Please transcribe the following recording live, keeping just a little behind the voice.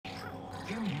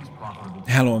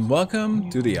Hello and welcome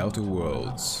to the Outer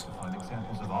Worlds.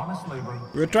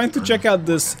 We're trying to check out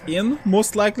this inn,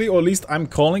 most likely, or at least I'm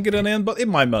calling it an inn, but it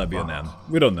might not be an inn.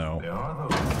 We don't know.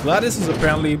 Gladys is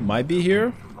apparently might be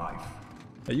here.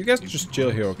 You guys just chill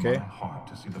here, okay?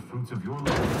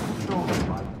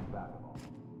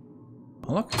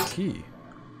 Unlock the key.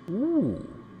 Ooh.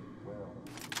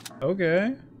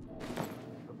 Okay.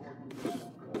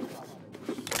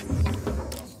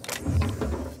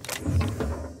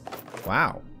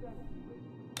 Wow.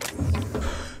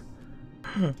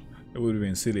 It would have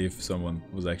been silly if someone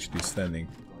was actually standing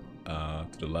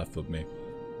to the left of me.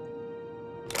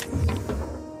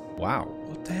 Wow,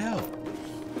 what the hell?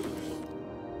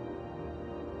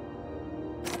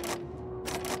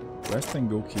 Rest and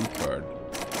go key card.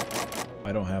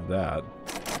 I don't have that.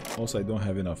 Also, I don't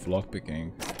have enough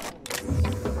lockpicking.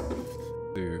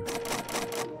 Dude.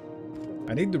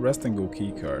 I need the rest and go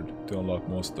key card to unlock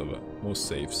most of it, most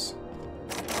safes.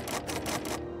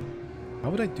 How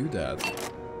would I do that?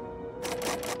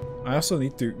 I also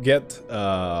need to get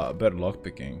better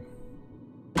lockpicking.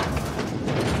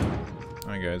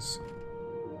 Alright guys.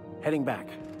 Heading back.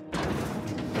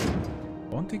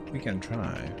 One thing we can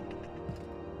try.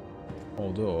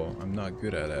 Although, I'm not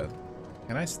good at it.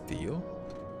 Can I steal?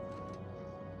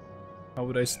 How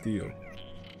would I steal?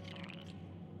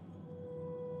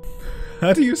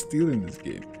 How do you steal in this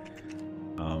game?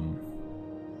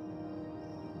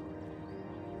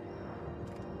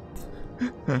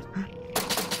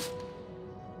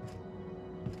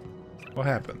 What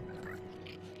happened?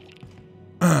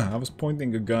 I was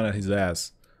pointing a gun at his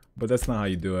ass, but that's not how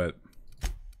you do it.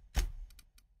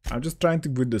 I'm just trying to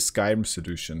put the Skyrim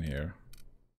solution here.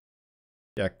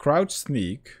 Yeah, crouch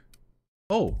sneak.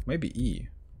 Oh, maybe E.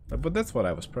 But that's what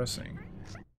I was pressing.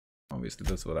 Obviously,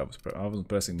 that's what I was pressing. I wasn't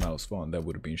pressing mouse 1. That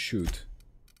would have been shoot.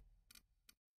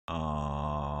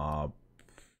 I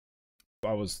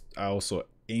also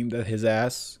aimed at his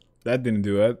ass. That didn't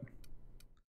do it.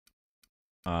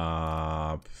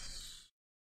 I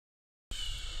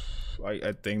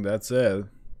think that's it.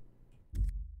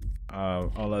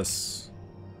 Unless...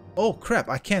 Oh crap,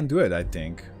 I can't do it, I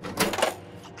think.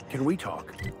 Can we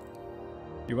talk?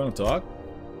 You wanna talk?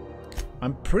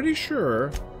 I'm pretty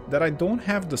sure that I don't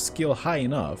have the skill high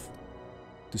enough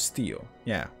to steal.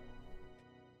 Yeah.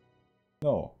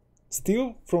 No.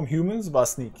 Steal from humans by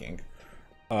sneaking.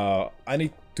 I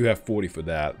need to have 40 for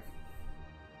that.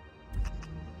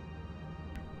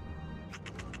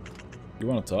 You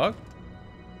wanna talk?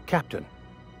 Captain,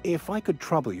 if I could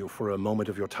trouble you for a moment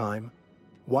of your time.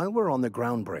 While we're on the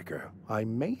groundbreaker, I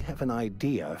may have an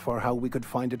idea for how we could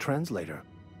find a translator.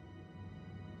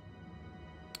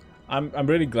 I'm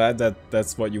really glad that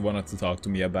that's what you wanted to talk to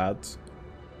me about.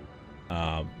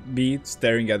 Me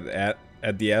staring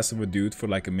at the ass of a dude for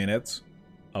like a minute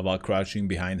while crouching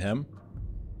behind him.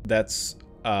 That's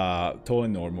totally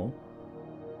normal.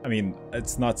 I mean,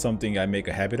 it's not something I make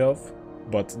a habit of,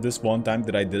 but this one time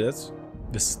that I did it,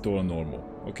 this is totally normal,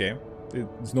 okay?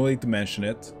 There's no need to mention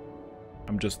it.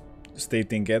 I'm just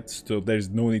stating it, so there's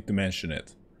no need to mention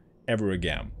it ever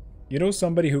again. You know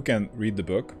somebody who can read the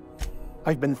book?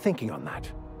 I've been thinking on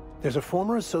that. There's a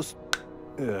former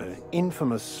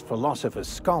infamous philosopher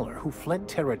scholar who fled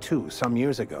Terra 2 some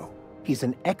years ago. He's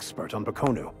an expert on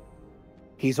Baconu.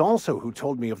 He's also who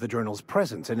told me of the journal's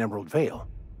presence in Emerald Vale.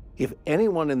 If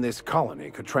anyone in this colony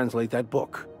could translate that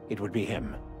book, it would be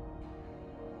him.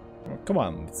 Oh, come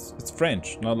on, it's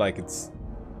French, not like it's...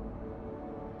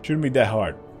 Shouldn't be that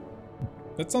hard.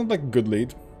 That sounds like a good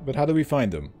lead, but how do we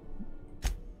find him?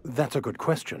 That's a good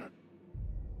question.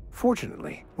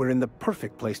 Fortunately, we're in the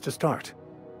perfect place to start.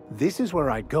 This is where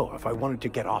I'd go if I wanted to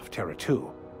get off Terra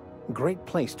 2. Great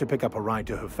place to pick up a ride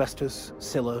to Hephaestus,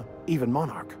 Scylla, even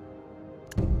Monarch.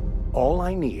 All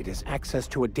I need is access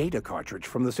to a data cartridge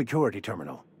from the security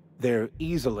terminal. Their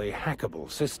easily hackable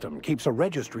system keeps a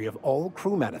registry of all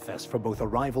crew manifests for both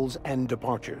arrivals and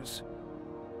departures.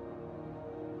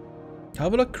 How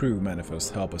will a crew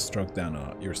manifest help us track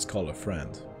down your scholar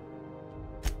friend?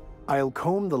 I'll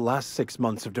comb the last 6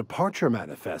 months of departure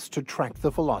manifests to track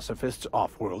the philosophist's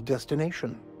off-world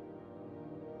destination.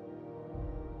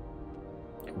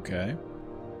 Okay.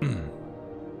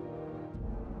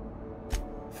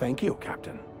 Thank you,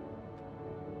 Captain.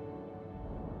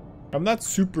 I'm not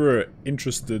super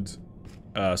interested,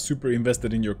 super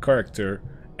invested in your character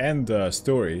and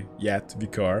story yet,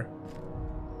 Vicar.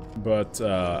 But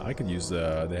I could use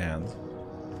the hand.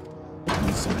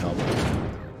 Need some help.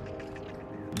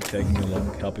 You're tagging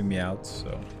along, helping me out,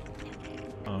 so...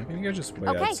 can you guys just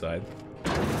wait outside?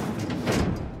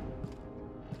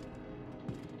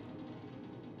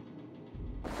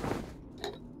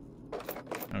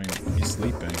 I mean,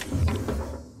 sleeping.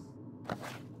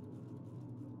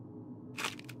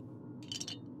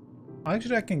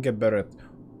 Actually, I can get better at...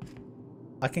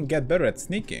 I can get better at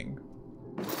sneaking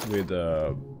with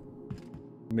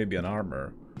maybe an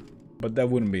armor, but that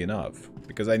wouldn't be enough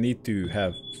because I need to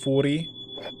have 40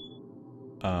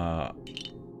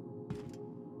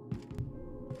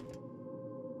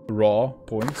 raw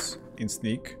points in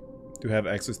sneak to have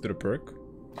access to the perk.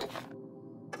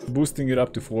 Boosting it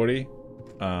up to 40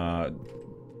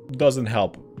 doesn't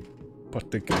help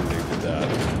particularly with that.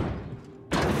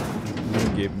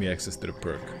 It gave me access to the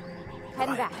perk.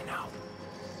 Heading back.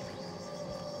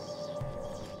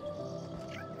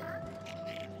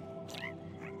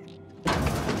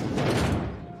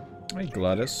 Hi,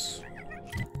 Gladys.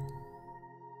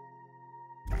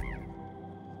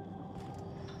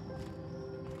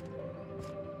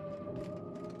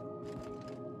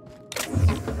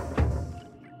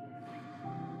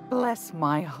 Bless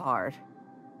my heart.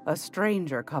 A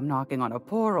stranger come knocking on a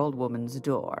poor old woman's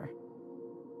door.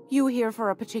 You here for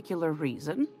a particular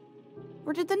reason?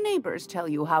 Or did the neighbors tell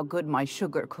you how good my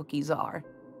sugar cookies are?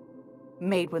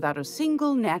 Made without a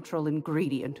single natural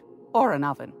ingredient or an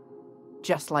oven.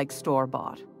 Just like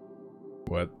store-bought.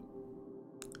 What?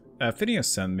 Phineas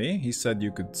sent me. He said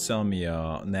you could sell me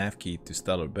a nav key to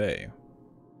Stellar Bay.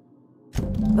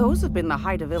 Those have been the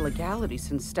height of illegality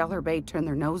since Stellar Bay turned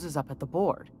their noses up at the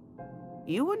board.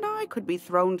 You and I could be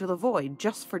thrown to the void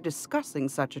just for discussing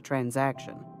such a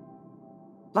transaction.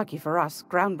 Lucky for us,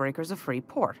 Groundbreaker's a free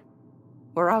port.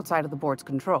 We're outside of the board's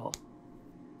control.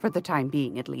 For the time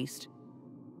being, at least.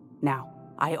 Now,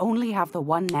 I only have the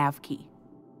one nav key.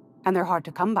 And they're hard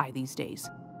to come by these days.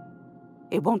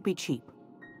 It won't be cheap.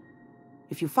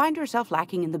 If you find yourself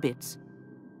lacking in the bits,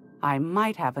 I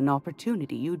might have an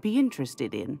opportunity you'd be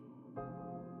interested in.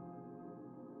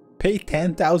 Pay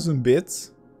 10,000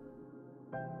 bits?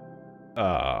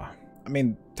 I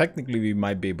mean, technically we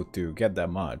might be able to get that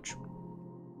much.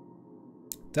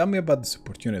 Tell me about this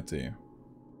opportunity.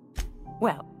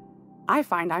 Well, I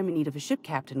find I'm in need of a ship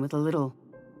captain with a little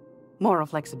moral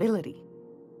flexibility.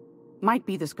 Might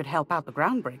be this could help out the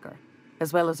Groundbreaker,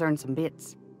 as well as earn some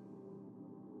bits.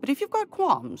 But if you've got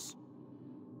qualms...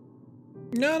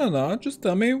 No, just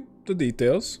tell me the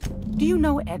details. Do you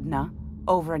know Edna,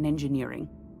 over in engineering?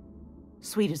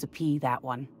 Sweet as a pea, that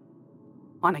one.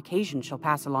 On occasion, she'll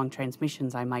pass along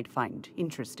transmissions I might find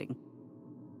interesting.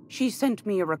 She sent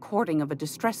me a recording of a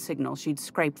distress signal she'd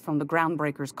scraped from the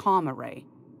Groundbreaker's comm array.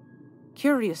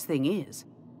 Curious thing is,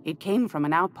 it came from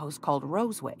an outpost called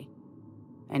Roseway.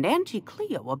 And Auntie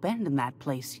Cleo abandoned that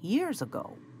place years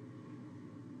ago.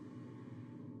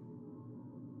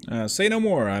 Say no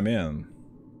more, I'm in.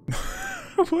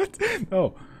 What?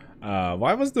 Oh,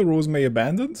 why was the Rosemary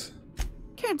abandoned?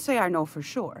 Can't say I know for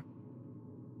sure.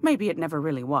 Maybe it never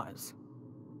really was.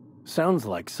 Sounds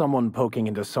like someone poking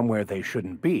into somewhere they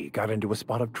shouldn't be got into a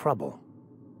spot of trouble.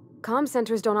 Comm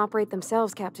centers don't operate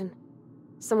themselves, Captain.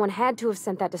 Someone had to have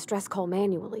sent that distress call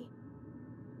manually.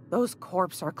 Those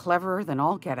corps are cleverer than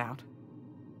all get out.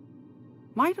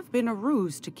 Might have been a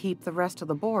ruse to keep the rest of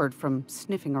the board from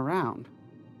sniffing around.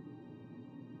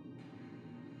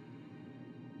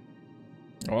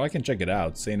 Oh, I can check it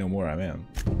out. Say no more, I'm in.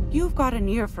 You've got an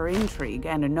ear for intrigue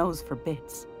and a nose for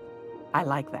bits. I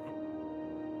like that.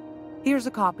 Here's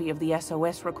a copy of the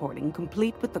SOS recording,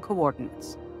 complete with the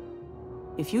coordinates.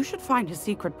 If you should find a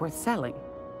secret worth selling,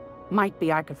 might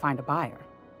be I could find a buyer.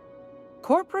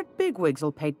 Corporate bigwigs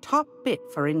will pay top bit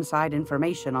for inside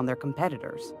information on their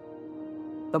competitors.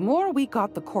 The more we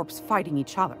got the corps fighting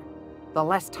each other, the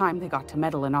less time they got to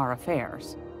meddle in our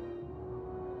affairs.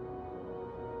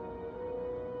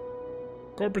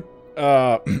 Corporate,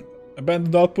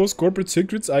 abandoned outpost, corporate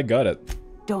secrets, I got it.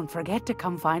 Don't forget to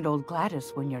come find old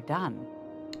Gladys when you're done.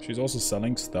 She's also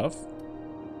selling stuff.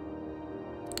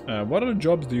 What other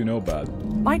jobs do you know about?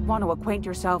 Might want to acquaint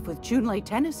yourself with Junlei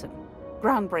Tennyson,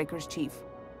 Groundbreaker's chief.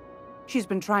 She's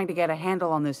been trying to get a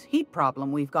handle on this heat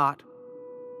problem we've got.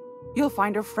 You'll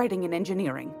find her fretting in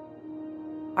engineering.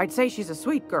 I'd say she's a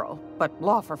sweet girl, but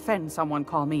law forfend someone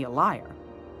call me a liar.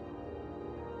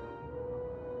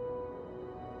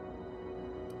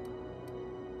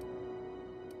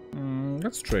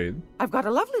 Let's trade. I've got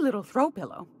a lovely little throw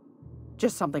pillow.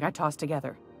 Just something I toss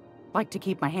together. Like to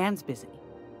keep my hands busy.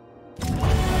 What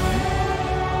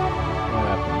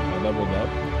happened? I leveled up.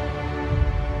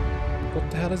 What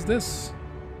the hell is this?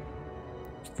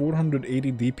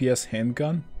 480 DPS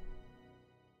handgun?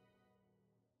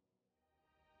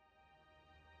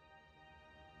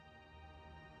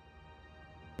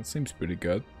 That seems pretty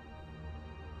good.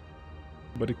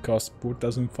 But it costs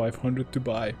 4,500 to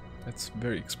buy. That's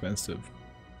very expensive.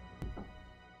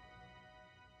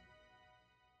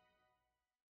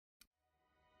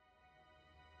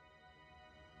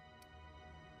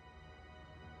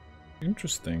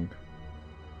 Interesting.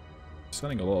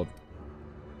 Selling a lot of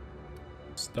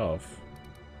stuff.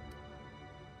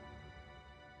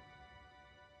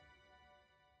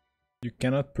 You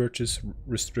cannot purchase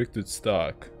restricted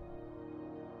stock.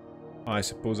 I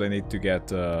suppose I need to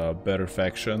get a better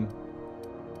faction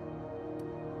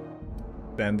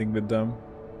standing with them.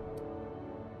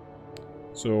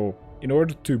 So, in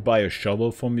order to buy a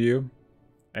shovel from you,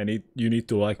 you need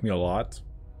to like me a lot.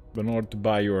 But in order to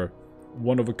buy your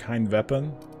one-of-a-kind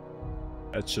weapon,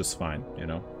 that's just fine, you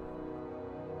know.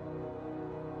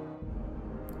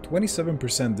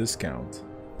 27% discount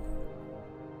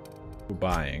for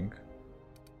buying.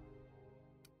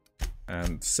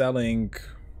 And selling,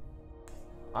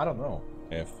 I don't know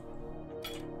if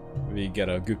we get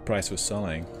a good price for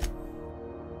selling.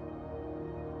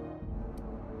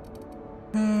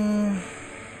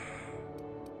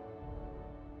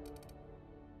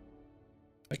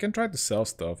 I can try to sell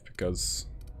stuff because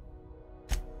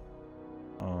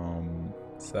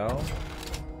sell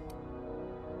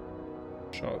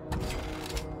shot,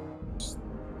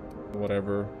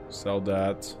 whatever, sell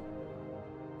that,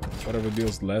 whatever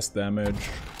deals less damage.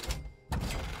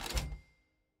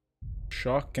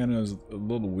 Shock cannon is a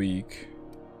little weak.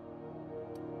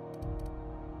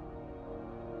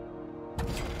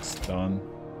 Stun,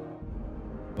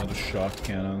 another shock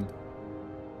cannon.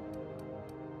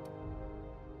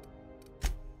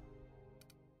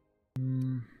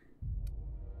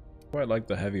 Quite like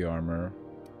the heavy armor.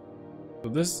 So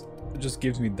this just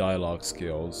gives me dialogue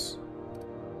skills.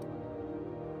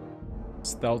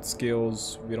 Stealth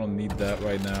skills, we don't need that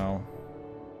right now.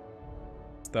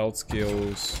 Stealth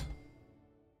skills.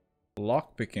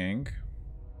 Lockpicking.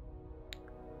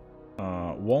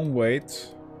 1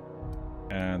 weight.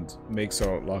 And makes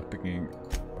our lockpicking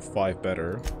 5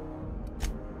 better.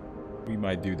 We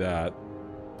might do that.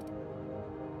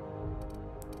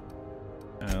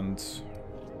 And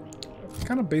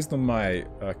kind of based on my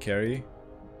carry.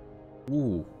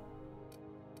 Ooh.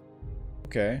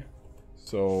 Okay.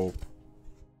 So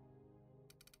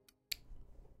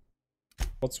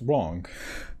what's wrong?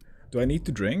 Do I need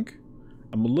to drink?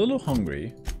 I'm a little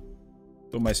hungry.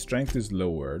 So my strength is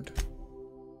lowered.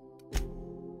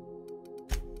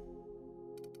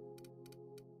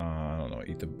 I don't know,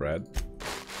 eat the bread.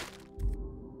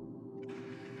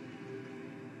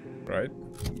 Right?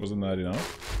 Wasn't that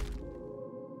enough?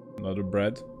 Another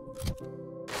bread.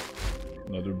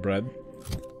 Another bread.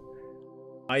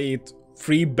 I eat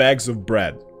 3 bags of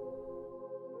bread.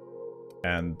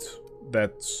 And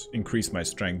that's increased my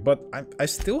strength. But I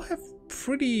still have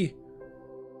pretty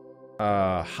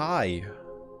high.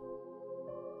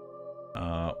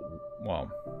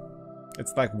 Well,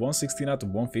 it's like 116 out of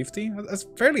 150. That's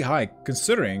fairly high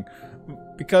considering,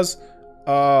 because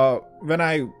when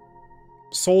I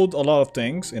sold a lot of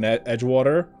things in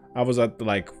Edgewater, I was at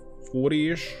like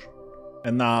 40-ish,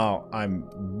 and now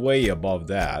I'm way above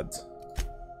that.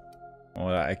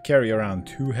 Well, I carry around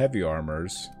 2 heavy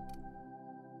armors.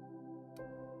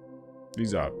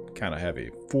 These are kind of heavy.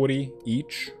 40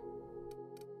 each.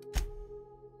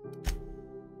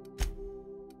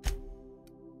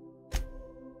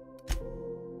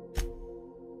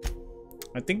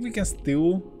 I think we can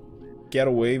still get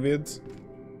away with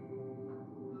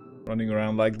running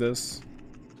around like this.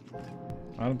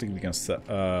 I don't think we can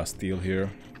steal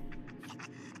here.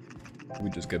 We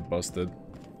just get busted.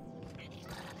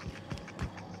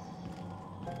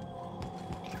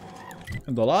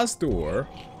 And the last door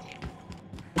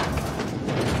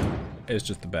is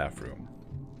just the bathroom.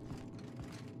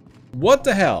 What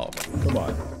the hell? Come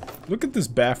on. Look at this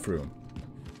bathroom.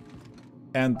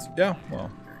 And yeah,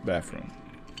 well, bathroom.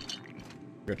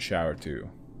 Got shower too.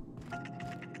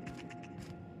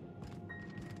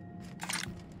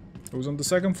 Who's on the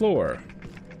 2nd floor?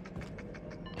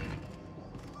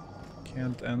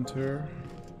 Can't enter.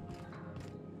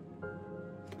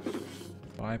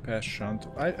 Bypass shunt.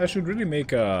 I should really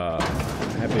make a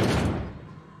habit.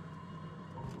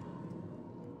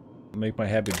 Make my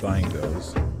habit buying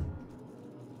those.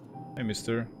 Hey,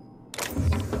 mister.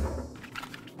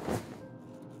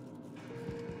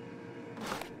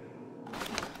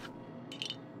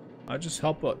 I just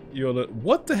help you a little.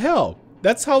 What the hell?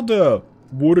 That's how the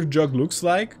water jug looks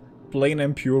like? Plain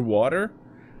and pure water?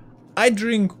 I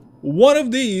drink one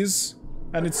of these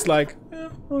and it's like, yeah,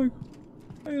 like,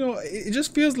 you know, it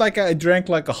just feels like I drank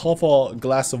like a half a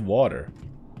glass of water.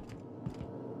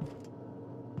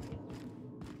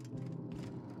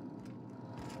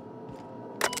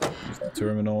 Use the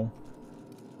terminal.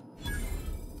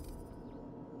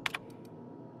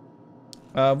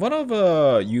 One of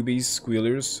UB's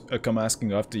squealers come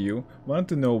asking after you. Wanted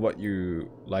to know what you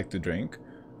like to drink.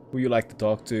 who you like to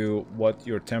talk to, what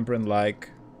your temperament's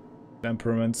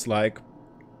like.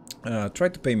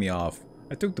 Tried to pay me off.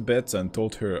 I took the bets and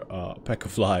told her a pack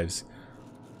of lies.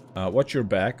 Watch your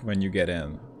back when you get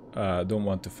in. Don't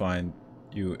want to find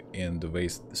you in the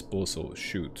waste disposal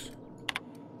chute.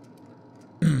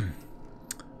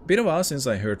 Been a while since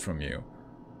I heard from you.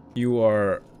 You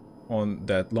are on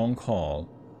that long haul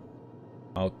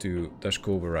out to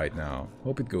Dashkova right now.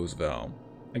 Hope it goes well.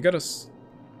 I got a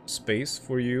space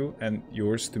for you and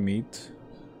yours to meet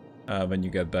when you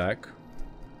get back.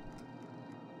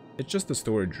 It's just a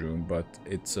storage room, but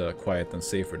it's quiet and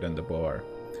safer than the bar.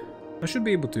 I should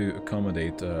be able to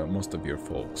accommodate most of your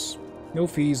folks. No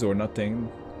fees or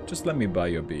nothing, just let me buy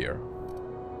you a beer.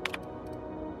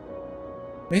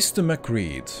 Mr.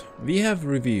 McReed, we have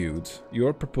reviewed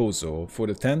your proposal for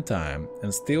the 10th time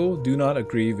and still do not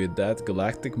agree with that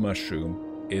galactic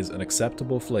mushroom is an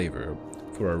acceptable flavor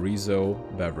for a Rizzo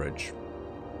beverage.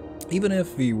 Even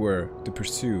if we were to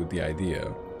pursue the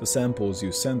idea, the samples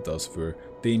you sent us were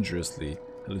dangerously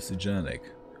hallucinogenic.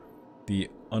 The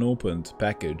unopened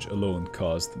package alone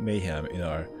caused mayhem in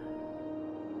our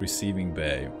receiving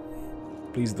bay.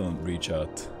 Please don't reach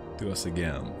out to us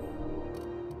again.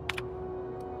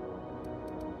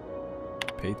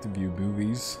 Pay to view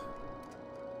movies.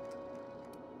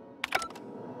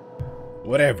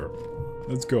 Whatever.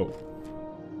 Let's go.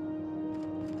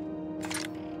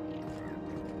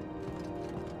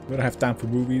 We don't have time for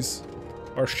movies.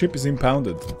 Our ship is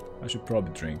impounded. I should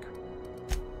probably drink.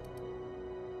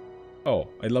 Oh,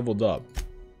 I leveled up.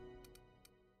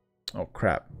 Oh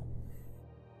crap.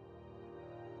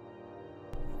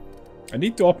 I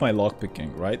need to up my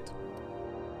lockpicking, right?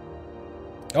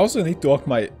 I also need to up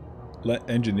my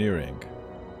engineering.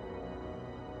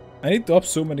 I need to up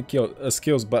so many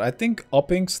skills, but I think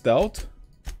upping stealth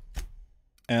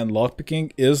and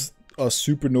lockpicking is a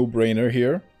super no-brainer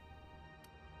here.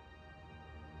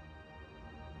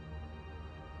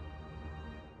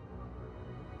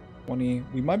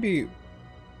 We might be...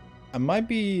 I might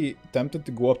be tempted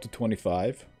to go up to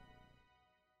 25.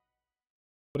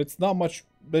 But it's not much...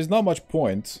 There's not much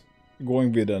point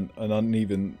going with an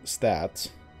uneven stat.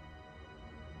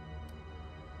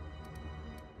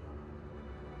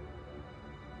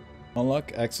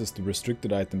 Unlock access to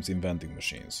restricted items in vending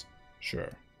machines. Sure.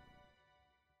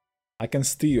 I can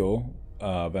steal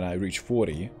when I reach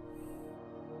 40.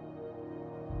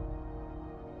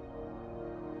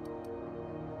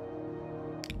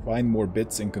 Find more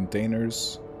bits in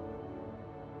containers.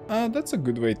 That's a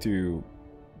good way to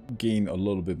gain a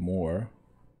little bit more.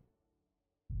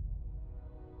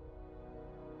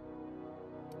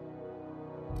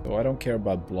 So I don't care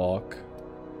about block.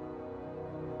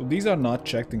 So these are not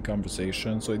checked in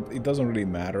conversation, so it doesn't really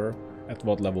matter at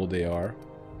what level they are.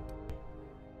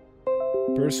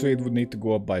 Persuade would need to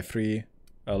go up by 3.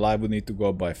 Live would need to go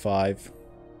up by 5.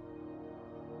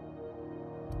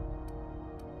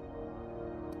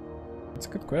 That's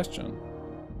a good question.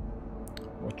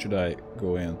 What should I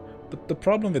go in? The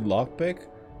problem with lockpick,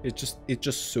 it's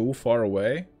just so far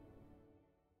away.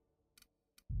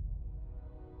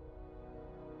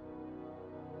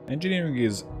 Engineering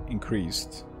is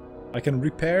increased. I can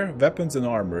repair weapons and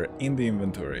armor in the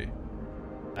inventory.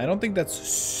 I don't think that's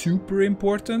super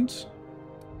important.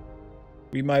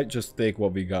 We might just take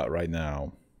what we got right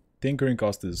now. Tinkering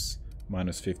cost is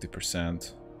minus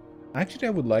 50%. Actually,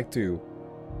 I would like to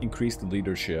increase the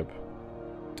leadership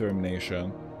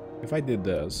termination. If I did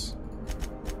this,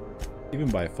 even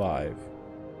by 5,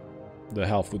 the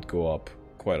health would go up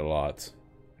quite a lot.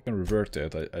 I can revert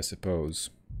it, I suppose.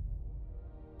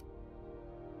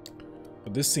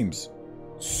 But this seems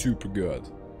super good.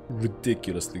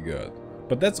 Ridiculously good.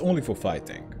 But that's only for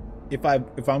fighting. If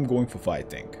I'm going for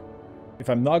fighting. If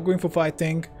I'm not going for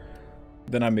fighting,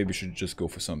 then I maybe should just go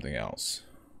for something else.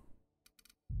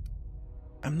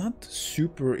 I'm not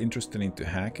super interested into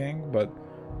hacking, but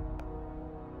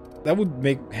that would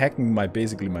make hacking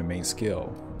basically my main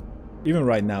skill. Even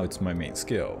right now, it's my main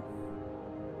skill.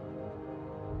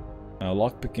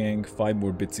 Lockpicking, 5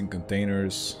 more bits in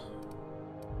containers.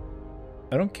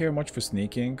 I don't care much for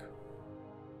sneaking.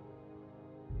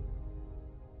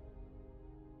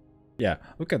 Yeah,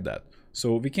 look at that.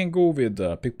 So we can go with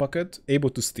pickpocket, able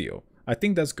to steal. I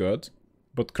think that's good,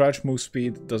 but crouch move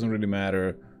speed doesn't really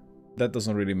matter. That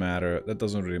doesn't really matter. That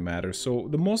doesn't really matter. So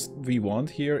the most we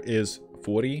want here is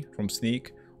 40 from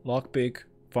sneak. Lockpick,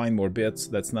 find more bits.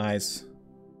 That's nice.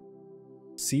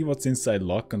 See what's inside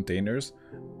lock containers.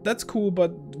 That's cool,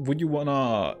 but would you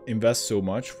wanna invest so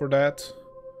much for that?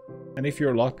 And if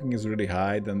your lockpicking is really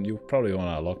high, then you probably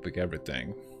wanna lockpick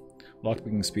everything.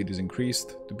 Lockpicking speed is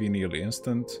increased to be nearly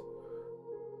instant.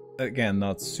 again,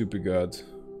 not super good.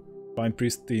 Find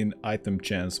pristine item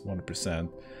chance 1%.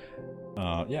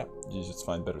 Yeah, you just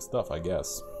find better stuff, I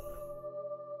guess.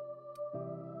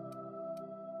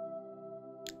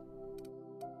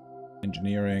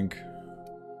 Engineering,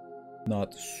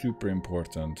 not super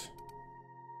important.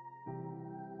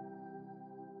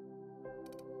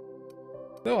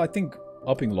 Though I think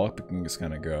upping lockpicking is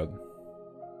kind of good.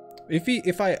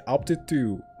 If I upped it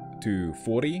to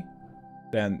 40,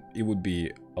 then it would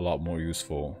be a lot more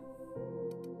useful.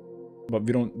 But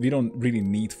we don't really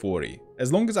need 40.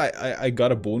 As long as I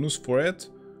got a bonus for it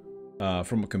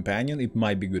from a companion, it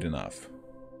might be good enough.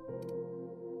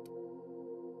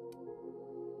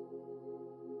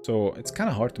 So it's kind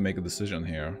of hard to make a decision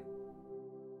here.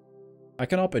 I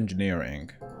can up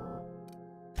engineering.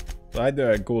 So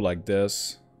either I go like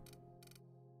this,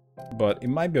 but it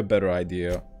might be a better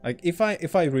idea. Like if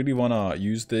I really wanna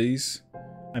use these,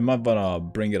 I might wanna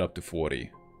bring it up to 40,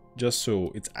 just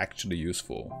so it's actually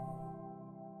useful.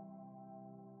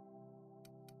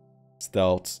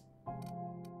 Stealth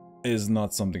is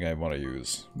not something I want to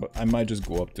use, but I might just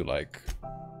go up to like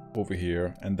over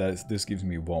here, and this gives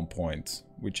me 1 point,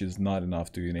 which is not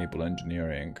enough to enable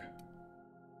engineering.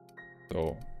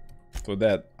 So for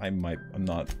that I'm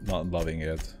not loving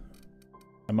it.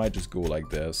 I might just go like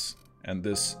this, and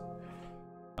this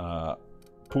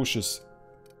pushes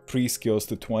 3 skills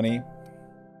to 20.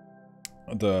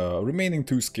 The remaining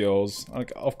 2 skills,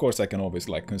 like, of course I can always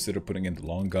like consider putting in the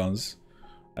long guns.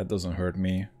 That doesn't hurt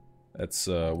me. That's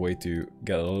a way to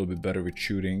get a little bit better with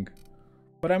shooting.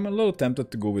 But I'm a little tempted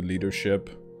to go with leadership.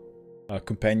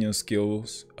 Companion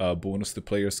skills, bonus to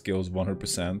player skills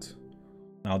 100%.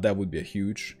 Now that would be a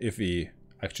huge if we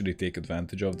actually take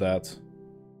advantage of that.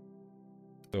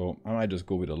 So I might just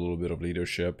go with a little bit of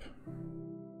leadership.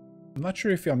 I'm not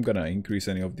sure if I'm gonna increase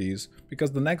any of these,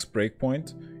 because the next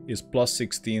breakpoint is plus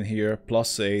 16 here,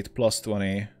 plus 8, plus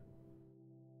 20.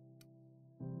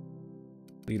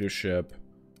 Leadership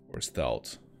or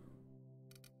stealth.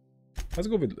 Let's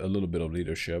go with a little bit of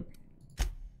leadership.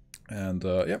 And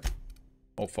yep.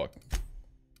 Oh fuck.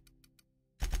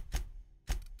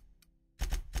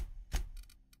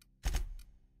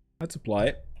 Let's apply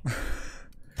it.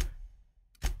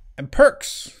 And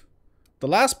perks. The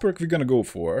last perk we're gonna go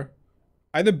for,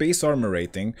 either base armor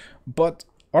rating, but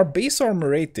our base armor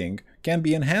rating can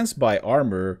be enhanced by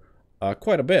armor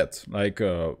quite a bit. Like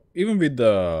even with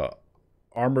the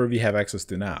armor we have access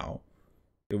to now,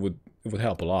 it would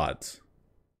help a lot.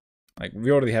 Like we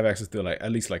already have access to like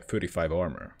at least like 35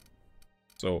 armor.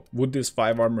 So would this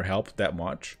 5 armor help that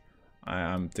much?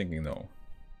 I'm thinking no.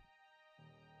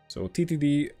 So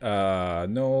TTD,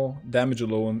 no. Damage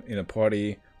alone in a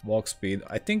party, walk speed.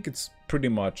 I think it's pretty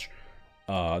much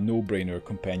no-brainer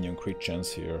companion crit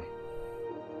chance here.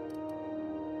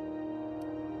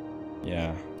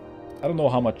 Yeah, I don't know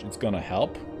how much it's gonna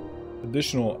help.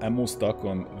 Additional ammo stuck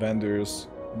on vendors,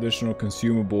 additional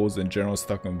consumables and general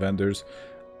stuck on vendors.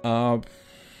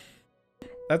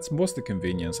 That's mostly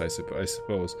convenience, I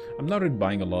suppose. I'm not really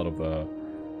buying a lot of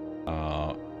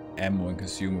ammo and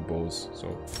consumables,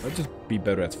 so let's just be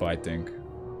better at fighting.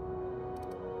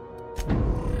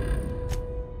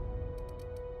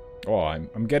 Oh,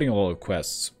 I'm getting a lot of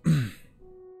quests.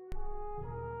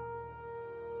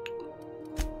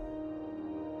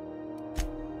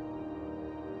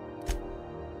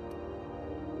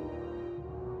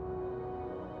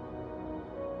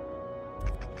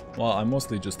 Well, I'm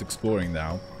mostly just exploring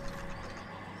now.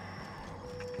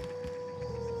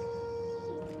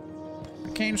 I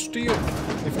can't steal.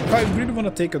 If I really want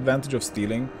to take advantage of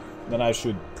stealing, then I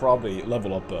should probably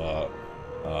level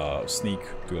up sneak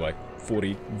to like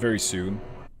 40 very soon.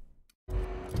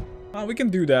 We can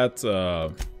do that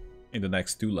in the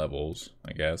next 2 levels,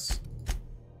 I guess.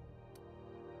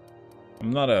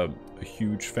 I'm not a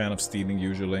huge fan of stealing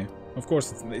usually. Of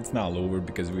course, it's now lower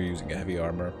because we're using a heavy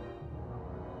armor.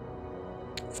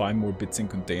 5 more bits in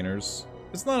containers.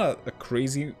 It's not a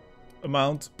crazy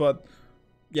amount, but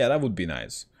yeah, that would be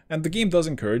nice. And the game does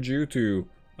encourage you to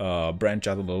branch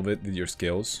out a little bit with your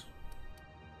skills.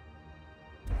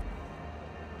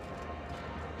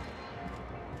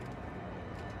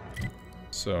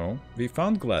 So, we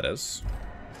found Gladys.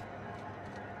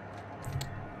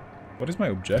 What is my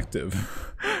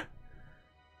objective?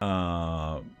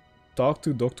 Talk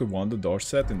to Dr. Wanda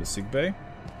Dorset in the sickbay.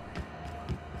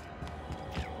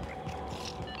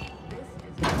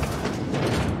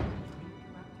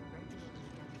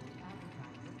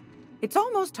 It's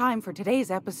almost time for today's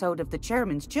episode of The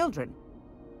Chairman's Children.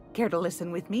 Care to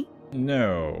listen with me?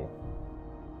 No.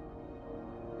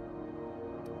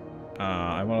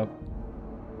 I want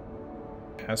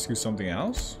to ask you something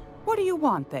else. What do you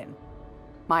want, then?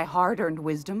 My hard-earned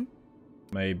wisdom?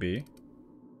 Maybe.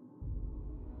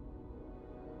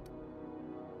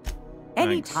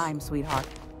 Anytime, sweetheart.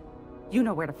 You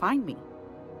know where to find me.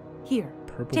 Here,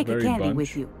 Purple take a berry candy bunch.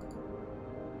 with you.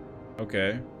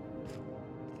 Okay.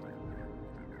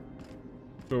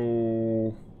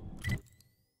 So...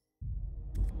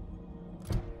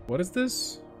 what is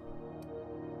this?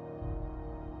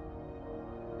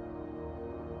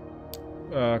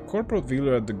 Corporal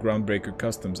Wheeler at the Groundbreaker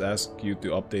Customs asks you to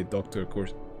update Dr.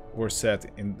 Corset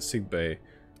in sickbay.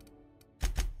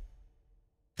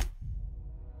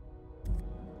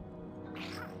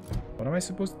 What am I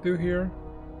supposed to do here?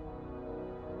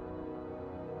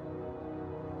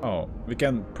 Oh, we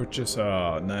can purchase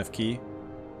a knife key.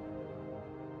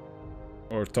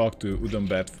 Or talk to Udom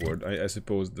Bedford. I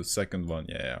suppose the second one,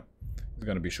 yeah. It's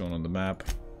gonna be shown on the map.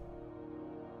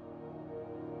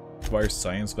 Acquire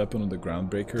science weapon on the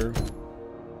Groundbreaker.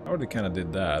 I already kinda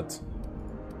did that.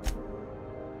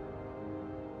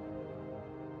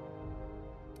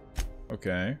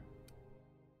 Okay.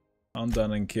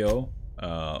 Undone and kill.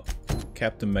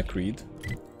 Captain McCreed.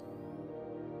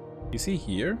 Is he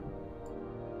here?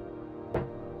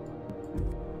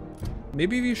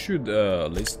 Maybe we should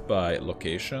list by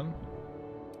location.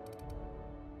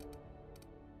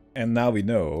 And now we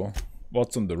know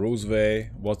what's on the Roseway,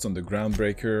 what's on the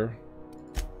Groundbreaker.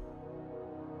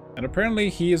 And apparently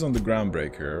he is on the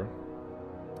Groundbreaker.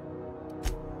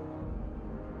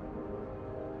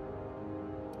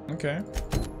 Okay.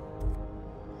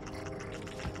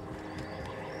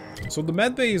 So the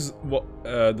medbay is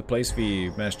the place we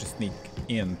managed to sneak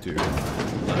into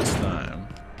last time.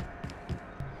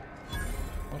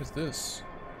 What is this?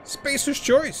 Spacer's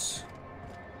Choice!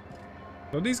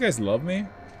 Don't these guys love me?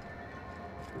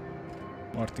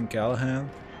 Martin Callahan.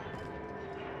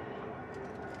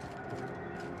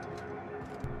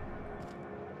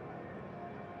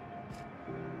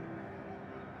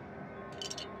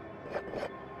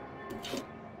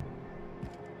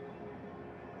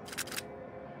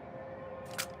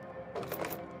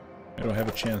 I don't have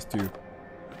a chance to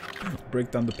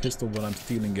break down the pistol when I'm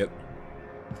stealing it.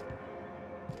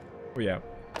 Oh yeah.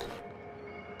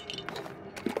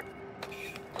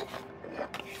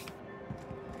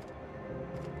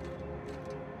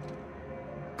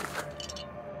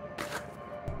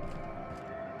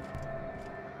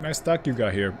 Nice stock you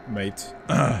got here, mate.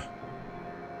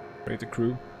 Rate the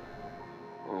crew.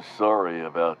 Sorry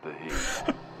about the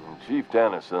heat. Chief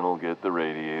Tennyson will get the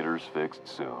radiators fixed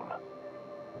soon.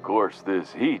 Of course,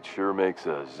 this heat sure makes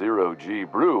a zero-G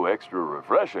brew extra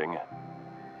refreshing.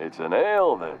 It's an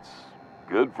ale that's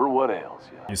good for what ails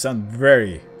you. You sound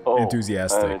very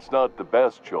enthusiastic. And it's not the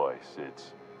best choice.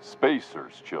 It's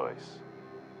Spacer's Choice.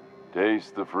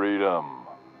 Taste the freedom.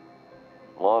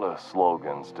 A lot of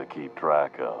slogans to keep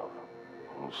track of.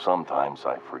 Sometimes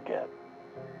I forget.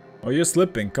 Oh, you're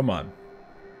slipping. Come on.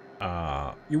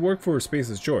 You work for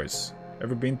Spacer's Choice.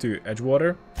 Ever been to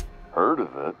Edgewater? Heard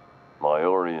of it. My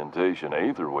orientation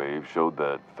aetherwave showed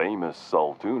that famous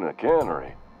Saltuna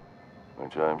cannery,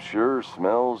 which I'm sure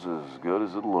smells as good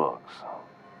as it looks.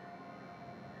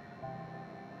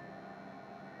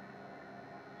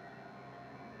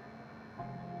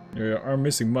 You are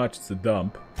missing much. It's a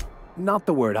dump. Not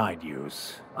the word I'd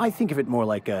use. I think of it more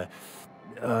like a...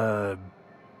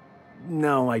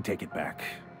 no, I take it back.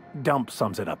 Dump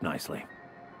sums it up nicely.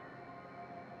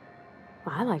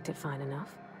 I liked it fine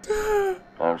enough.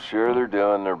 I'm sure they're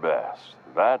doing their best.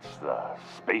 That's the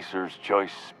Spacer's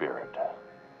Choice spirit.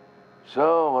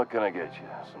 So, what can I get you?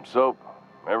 Some soap?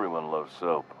 Everyone loves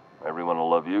soap. Everyone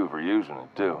will love you for using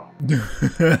it, too.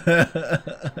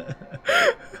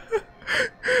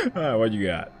 What you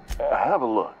got? Have a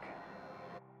look.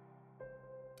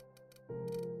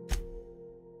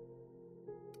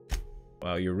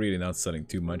 Wow, you're really not selling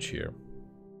too much here.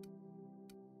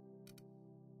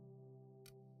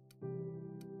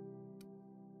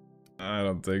 I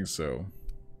don't think so.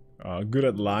 Good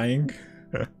at lying.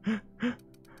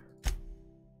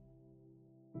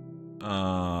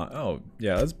 Oh,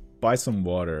 yeah, let's buy some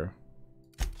water.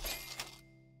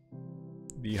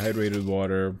 Dehydrated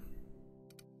water.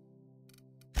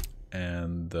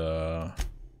 And,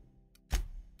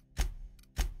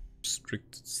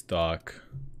 strict stock.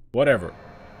 Whatever.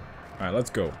 Alright, let's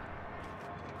go.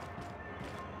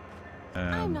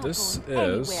 And this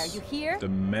is the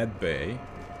med bay.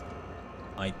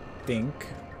 I think.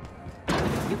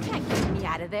 You can't get me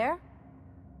out of there.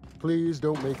 Please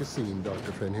don't make a scene,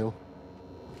 Dr. Fenhill.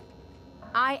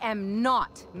 I am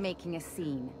not making a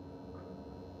scene.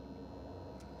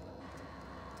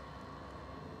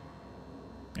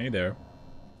 Hey there.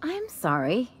 I'm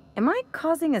sorry. Am I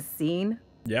causing a scene?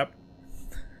 Yep.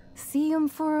 See,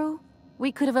 Furu?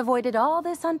 We could have avoided all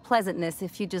this unpleasantness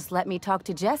if you just let me talk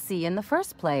to Jesse in the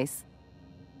first place.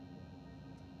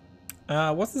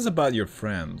 What's this about your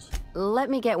friend? Let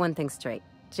me get one thing straight.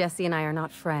 Jesse and I are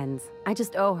not friends. I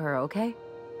just owe her, okay?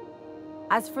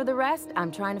 As for the rest,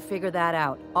 I'm trying to figure that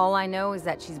out. All I know is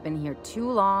that she's been here too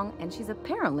long, and she's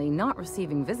apparently not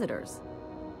receiving visitors.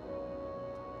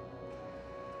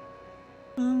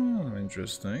 Oh,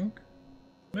 interesting.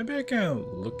 Maybe I can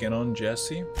look in on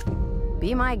Jesse.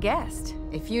 Be my guest.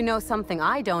 If you know something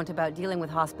I don't about dealing with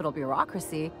hospital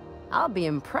bureaucracy, I'll be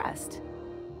impressed.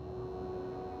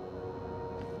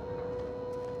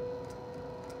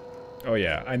 Oh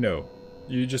yeah, I know.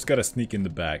 You just gotta sneak in the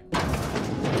back.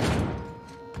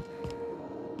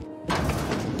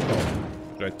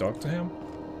 Oh, should I talk to him?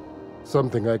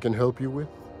 Something I can help you with?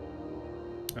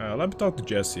 Let me talk to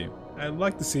Jesse. I'd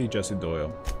like to see Jesse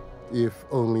Doyle. If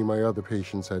only my other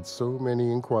patients had so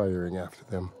many inquiring after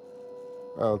them.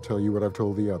 I'll tell you what I've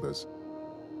told the others.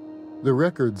 The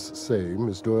records say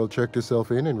Miss Doyle checked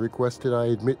herself in and requested I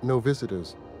admit no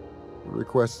visitors. The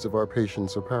requests of our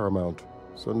patients are paramount,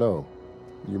 so no,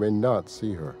 you may not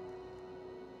see her.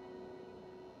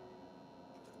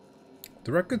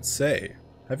 The records say.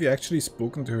 Have you actually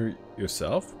spoken to her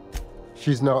yourself?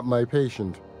 She's not my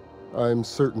patient. I'm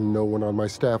certain no one on my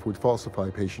staff would falsify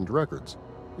patient records,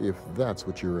 if that's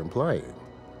what you're implying.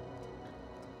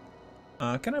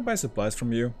 Can I buy supplies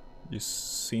from you? You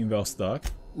seem well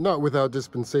stocked. Not without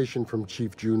dispensation from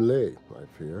Chief Jun Lei, I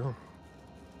fear.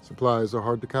 Supplies are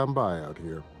hard to come by out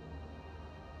here.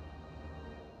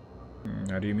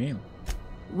 How do you mean?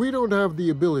 We don't have the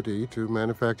ability to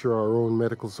manufacture our own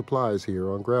medical supplies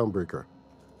here on Groundbreaker.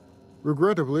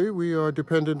 Regrettably, we are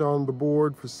dependent on the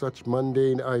board for such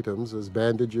mundane items as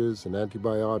bandages and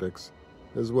antibiotics,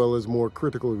 as well as more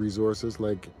critical resources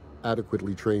like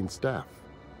adequately trained staff.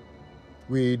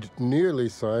 We'd nearly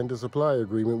signed a supply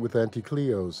agreement with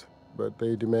Anti-Cleos, but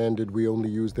they demanded we only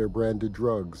use their branded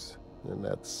drugs, and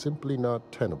that's simply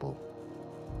not tenable.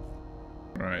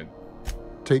 Right.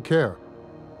 Take care.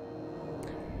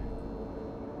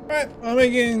 Alright, I'm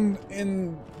making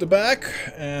in the back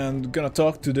and gonna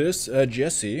talk to this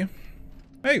Jesse.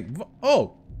 Hey,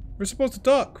 oh, we're supposed to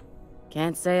talk.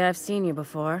 Can't say I've seen you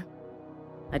before.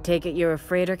 I take it you're a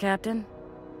freighter captain?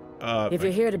 If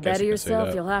you're here to better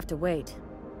yourself, you'll have to wait.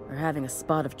 We're having a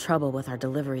spot of trouble with our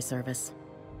delivery service.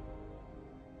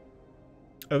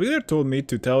 A leader told me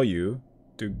to tell you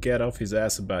to get off his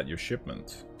ass about your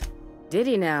shipment. Did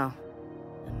he now?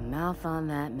 The mouth on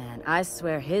that man. I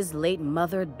swear his late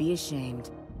mother'd be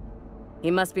ashamed. He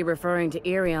must be referring to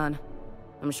Irion.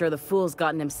 I'm sure the fool's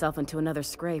gotten himself into another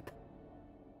scrape.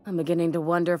 I'm beginning to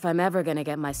wonder if I'm ever gonna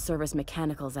get my service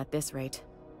mechanicals at this rate.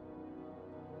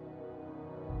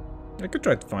 I could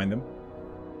try to find him.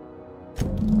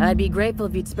 I'd be grateful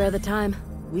if you'd spare the time.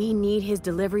 We need his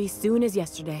delivery soon as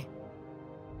yesterday.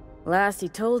 Last he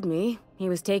told me, he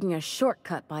was taking a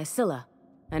shortcut by Scylla,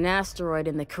 an asteroid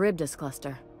in the Charybdis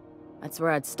cluster. That's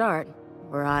where I'd start,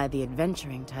 were I the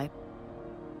adventuring type.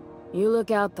 You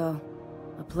look out, though.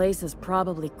 The place is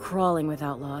probably crawling with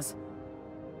outlaws.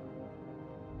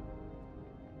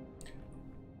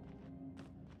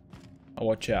 I'll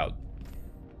watch out.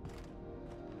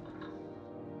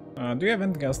 Do you have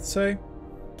anything else to say?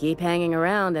 Keep hanging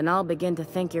around and I'll begin to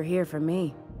think you're here for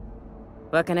me.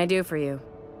 What can I do for you?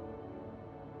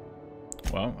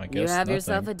 Well, I guess you have nothing.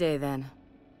 yourself a day then.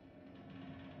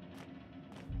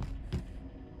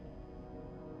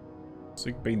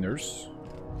 Sick bay nurse.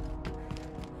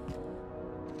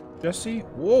 Jesse?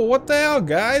 Whoa, what the hell,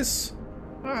 guys?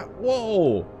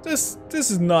 Whoa, this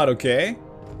is not okay.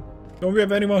 Don't we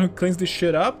have anyone who cleans this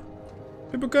shit up?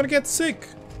 People are gonna get sick.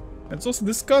 And it's also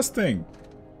disgusting.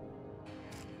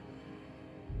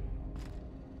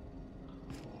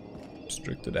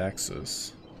 Restricted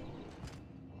access.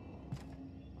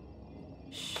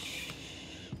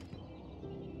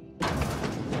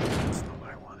 That's not what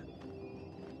I wanted.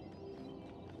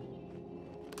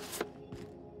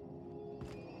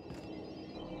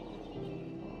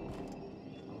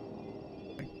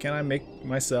 Can I make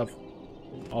myself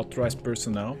authorized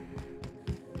personnel?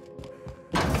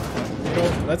 You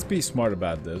know, let's be smart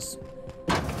about this.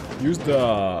 Use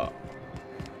the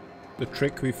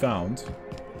trick we found.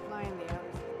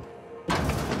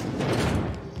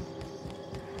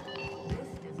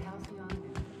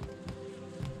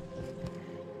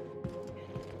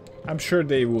 I'm sure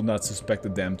they will not suspect a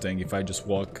damn thing if I just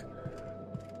walk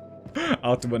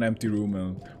out of an empty room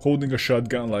and holding a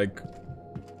shotgun, like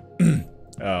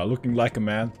looking like a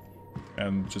man,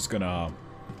 and just gonna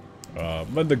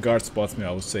when the guard spots me,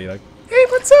 I will say like, Hey,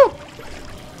 what's up?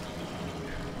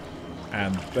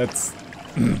 And that's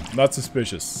not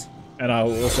suspicious. And I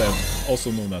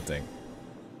also know nothing.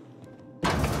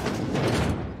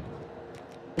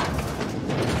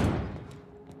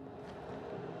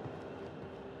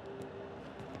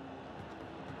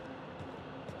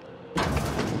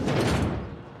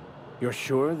 You're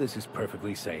sure this is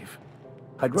perfectly safe?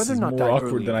 I'd This rather is not more die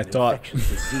awkward early than of I an thought. infectious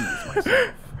disease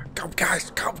myself.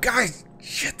 Come guys!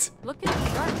 Shit! Looking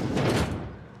sharp.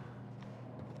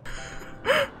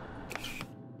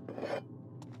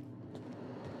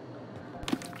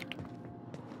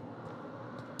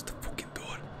 Close the fucking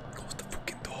door. Close the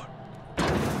fucking door. I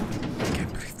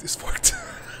can't believe this worked.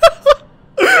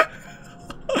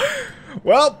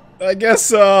 Well, I guess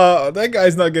that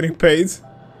guy's not getting paid.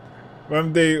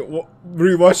 When they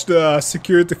rewatch the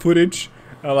security footage,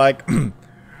 like,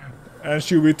 and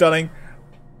she'll be telling,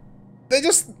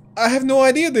 I have no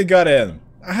idea they got in.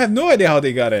 I have no idea how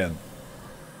they got in.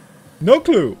 No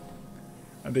clue.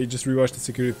 And they just rewatch the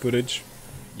security footage.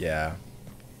 Yeah.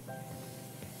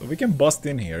 So we can bust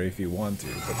in here if you want to,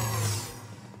 but...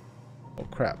 Oh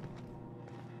crap.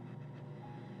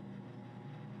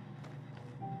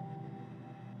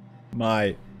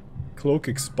 My cloak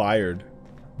expired.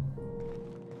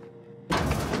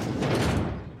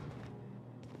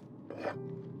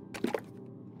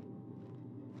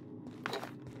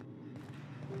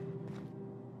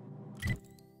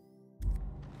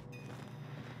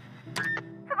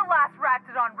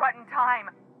 On rotten time.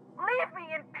 Leave me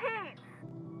in peace.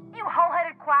 You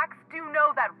hull-headed quacks do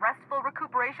know that restful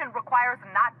recuperation requires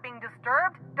not being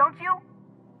disturbed, don't you?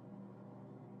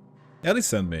 Ellie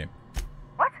sent me.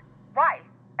 What? Why?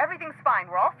 Everything's fine.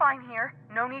 We're all fine here.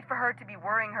 No need for her to be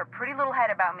worrying her pretty little head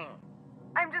about me.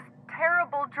 I'm just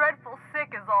terrible, dreadful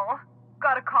sick is all.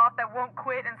 Got a cough that won't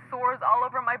quit and sores all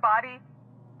over my body.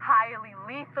 Highly,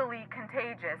 lethally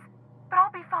contagious. But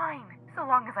I'll be fine, so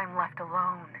long as I'm left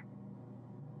alone.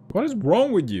 What is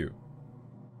wrong with you?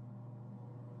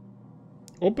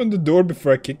 Open the door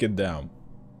before I kick it down.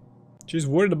 She's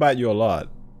worried about you a lot.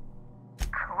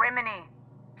 Criminy.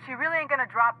 She really ain't gonna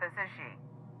drop this, is she?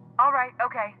 Alright,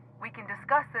 okay. We can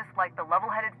discuss this like the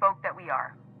level-headed folk that we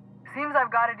are. Seems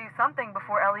I've gotta do something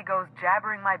before Ellie goes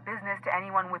jabbering my business to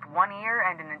anyone with one ear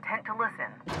and an intent to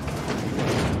listen.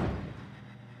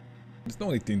 There's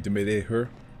no need to intimidate her.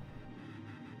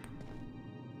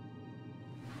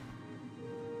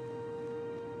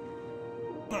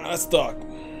 Let's talk.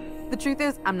 The truth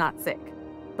is, I'm not sick.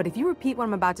 But if you repeat what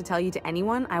I'm about to tell you to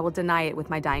anyone, I will deny it with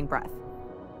my dying breath.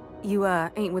 You,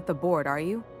 ain't with the board, are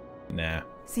you? Nah.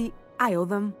 See, I owe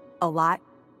them a lot.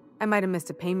 I might have missed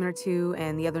a payment or two,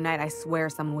 and the other night I swear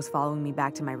someone was following me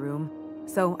back to my room.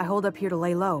 So I hold up here to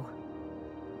lay low.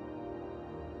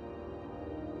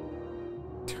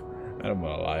 I don't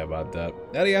want to lie about that.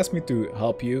 Ellie asked me to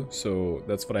help you, so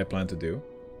that's what I plan to do.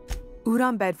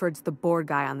 Udon Bedford's the board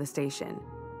guy on the station.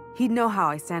 He'd know how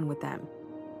I stand with them.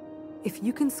 If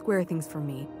you can square things for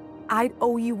me, I'd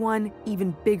owe you one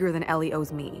even bigger than Ellie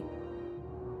owes me.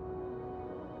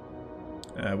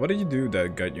 What did you do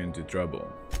that got you into trouble?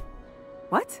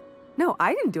 What? No,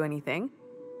 I didn't do anything.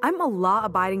 I'm a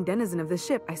law-abiding denizen of this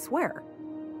ship, I swear.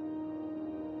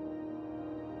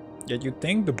 Yet you'd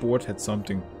think the board had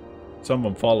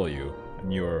someone follow you,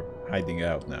 and you're hiding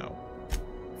out now.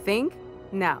 Think?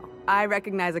 No. I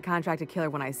recognize a contracted killer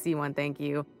when I see one, thank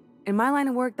you. In my line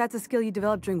of work, that's a skill you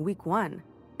develop during week 1,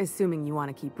 assuming you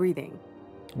want to keep breathing.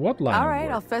 What line of Alright,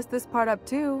 work? I'll fess this part up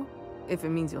too, if it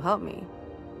means you'll help me.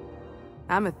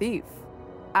 I'm a thief.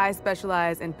 I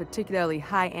specialize in particularly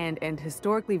high-end and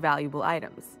historically valuable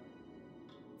items.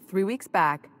 3 weeks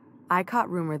back, I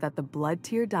caught rumor that the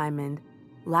blood-tier diamond,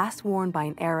 last worn by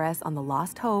an heiress on the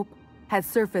Lost Hope, had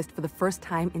surfaced for the first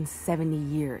time in 70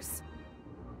 years.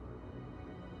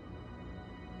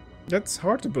 That's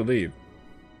hard to believe.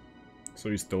 So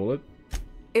you stole it?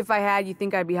 If I had, you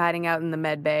think I'd be hiding out in the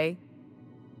med bay?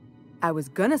 I was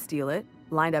gonna steal it,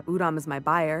 lined up Udom as my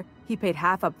buyer. He paid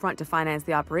half up front to finance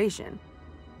the operation.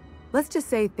 Let's just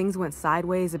say things went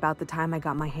sideways about the time I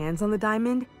got my hands on the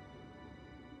diamond,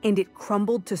 and it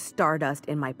crumbled to stardust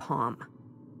in my palm.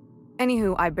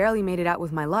 Anywho, I barely made it out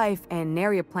with my life, and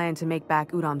nary a plan to make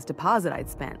back Udom's deposit I'd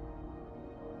spent.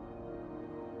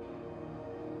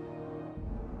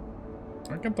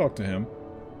 I can talk to him.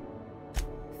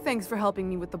 Thanks for helping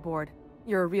me with the board.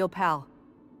 You're a real pal.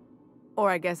 Or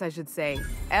I guess I should say,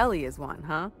 Ellie is one,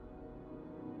 huh?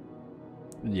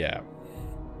 Yeah.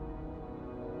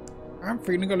 I'm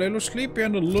feeling a little sleepy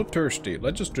and a little thirsty.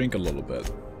 Let's just drink a little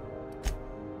bit.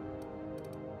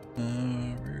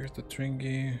 Where's the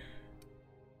tringy?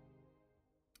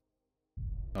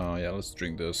 Oh yeah, let's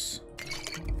drink this.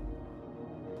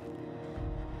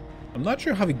 I'm not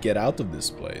sure how we get out of this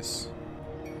place.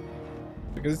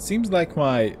 Because it seems like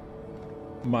my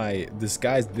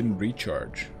disguise didn't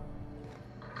recharge.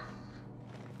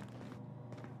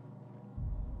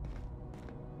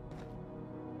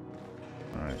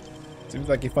 Alright. Seems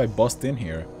like if I bust in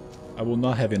here, I will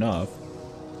not have enough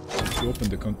to open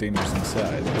the containers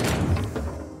inside.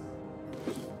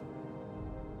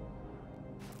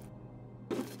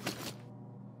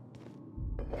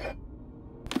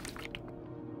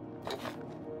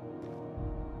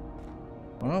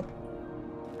 Well.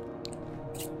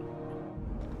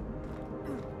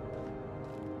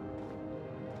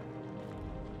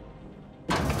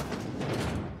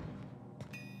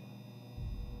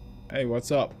 Hey,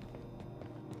 what's up?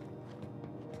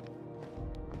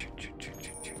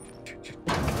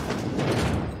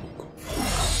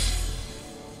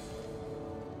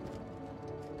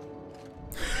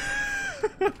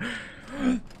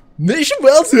 Nation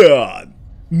well done!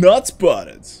 Not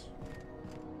spotted.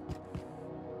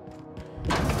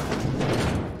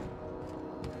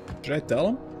 Should I tell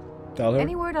him? Tell her?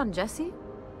 Any word on Jessie?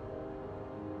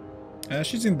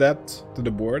 She's in debt to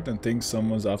the board and thinks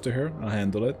someone's after her. I'll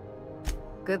handle it.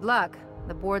 Good luck.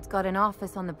 The board's got an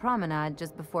office on the Promenade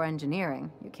just before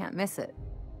engineering. You can't miss it.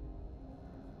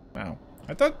 Wow.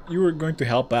 I thought you were going to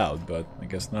help out, but I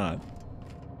guess not.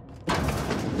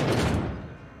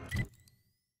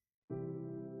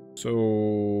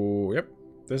 So, yep.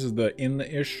 This is the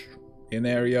in-ish, in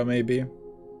area maybe.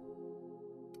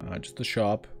 Just a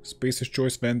shop, Spacer's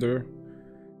Choice vendor,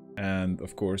 and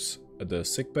of course the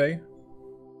sick bay.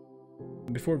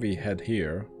 Before we head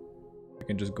here, we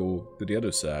can just go to the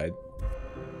other side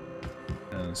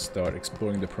and start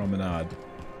exploring the promenade.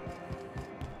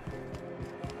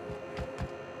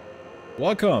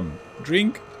 Welcome!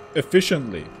 Drink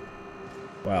efficiently.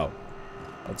 Wow.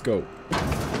 Let's go.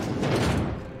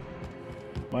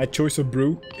 My choice of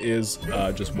brew is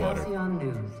just water. Halcyon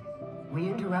News. We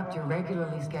interrupt your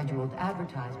regularly scheduled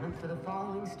advertisement for the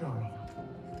following story.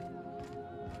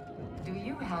 Do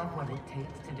you have what it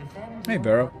takes to defend? Hey,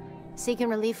 Vera. Seeking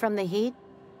relief from the heat?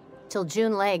 Till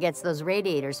June Lay gets those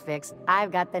radiators fixed,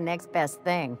 I've got the next best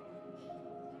thing.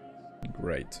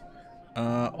 Great.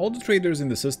 All the traders in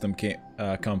the system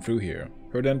come through here.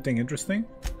 Heard anything interesting?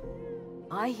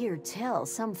 I hear tell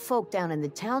some folk down in the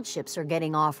townships are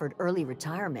getting offered early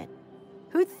retirement.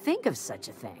 Who'd think of such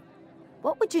a thing?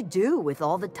 What would you do with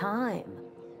all the time?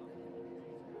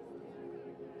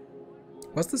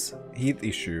 What's this heat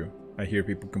issue I hear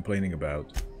people complaining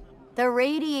about? The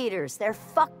radiators, they're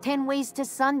fucked 10 ways to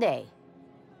Sunday.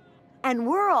 And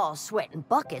we're all sweating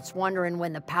buckets wondering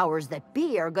when the powers that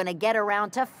be are gonna get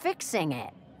around to fixing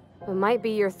it. It might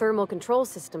be your thermal control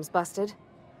system's busted.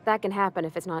 That can happen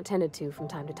if it's not tended to from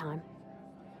time to time.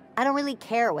 I don't really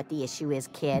care what the issue is,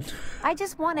 kid. I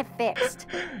just want it fixed.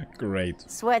 Great.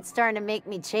 Sweat's starting to make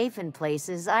me chafe in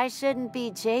places I shouldn't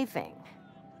be chafing.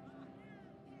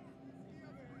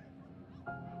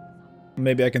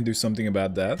 Maybe I can do something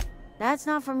about that. That's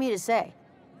not for me to say.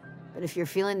 But if you're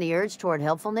feeling the urge toward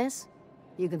helpfulness,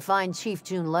 you can find Chief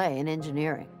June Lay in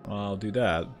engineering. I'll do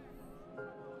that.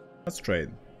 Let's trade.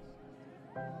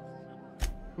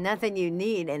 Nothing you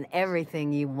need and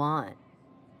everything you want.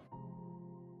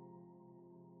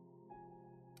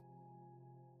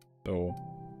 So,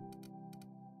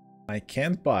 I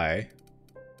can't buy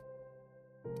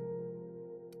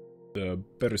the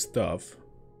better stuff,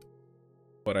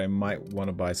 but I might want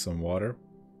to buy some water.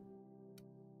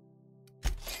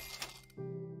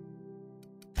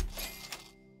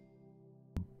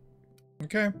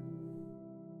 Okay.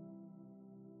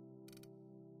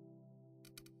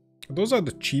 Those are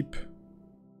the cheap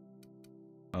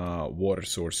water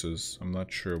sources. I'm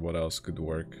not sure what else could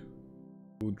work.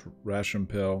 Food ration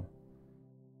pill.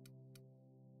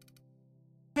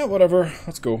 Yeah, whatever.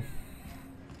 Let's go.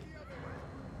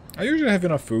 I usually have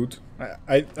enough food.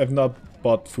 I've not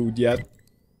bought food yet.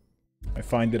 I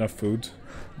find enough food.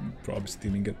 I'm probably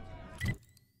stealing it.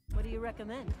 What do you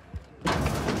recommend?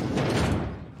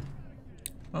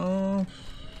 Well,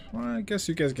 I guess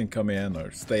you guys can come in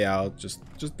or stay out. Just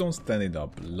don't stand in the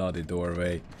bloody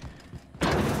doorway.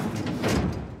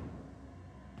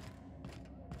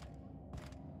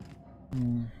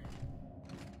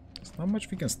 There's not much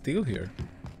we can steal here.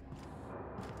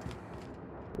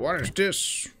 What is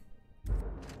this?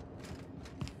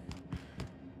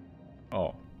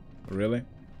 Oh, really?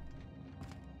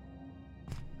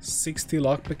 60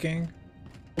 lockpicking?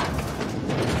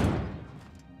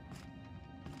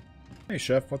 Hey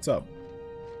chef, what's up?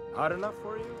 Hot enough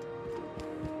for you?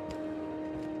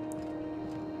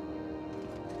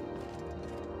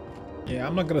 Yeah,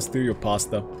 I'm not gonna steal your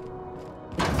pasta.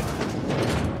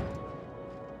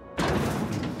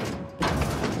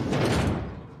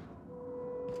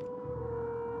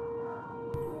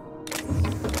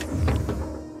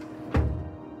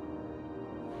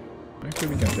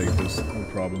 Actually, we can take this, no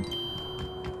problem.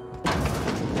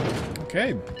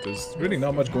 Okay, there's really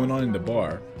not much going on in the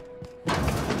bar.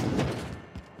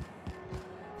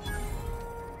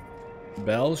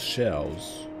 Bell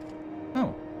shells.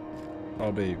 Oh,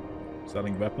 probably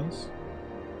selling weapons.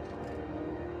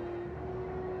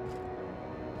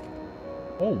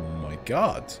 Oh my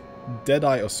god,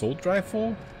 Deadeye assault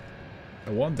rifle?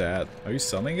 I want that. Are you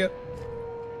selling it?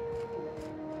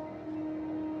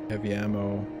 Heavy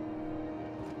ammo.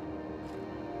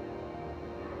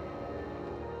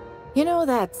 You know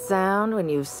that sound when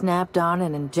you've snapped on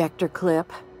an injector clip?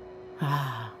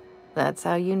 Ah, that's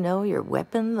how you know your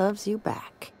weapon loves you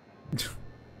back.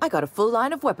 I got a full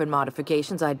line of weapon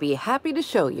modifications I'd be happy to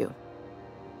show you.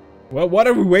 Well, what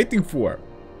are we waiting for?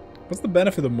 What's the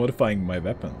benefit of modifying my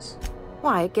weapons?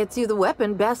 Why, it gets you the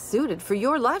weapon best suited for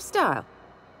your lifestyle.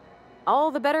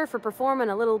 All the better for performing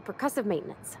a little percussive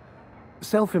maintenance.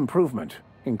 Self-improvement,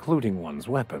 including one's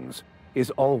weapons, is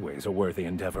always a worthy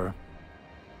endeavor.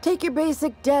 Take your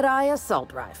basic Deadeye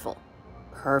assault rifle.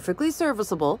 Perfectly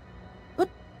serviceable. But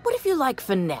what if you like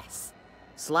finesse?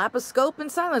 Slap a scope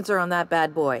and silencer on that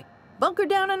bad boy. Bunker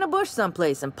down in a bush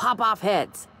someplace and pop off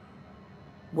heads.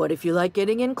 What if you like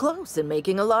getting in close and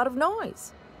making a lot of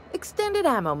noise? Extended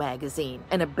ammo magazine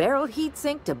and a barrel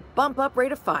heatsink to bump up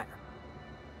rate of fire.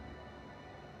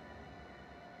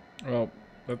 Well,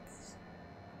 that's...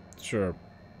 sure.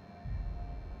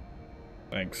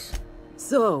 Thanks.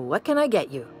 So, what can I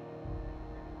get you?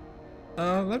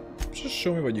 Just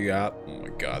show me what you got. Oh my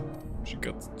god,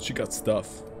 she got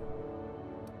stuff.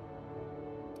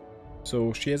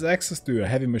 So she has access to a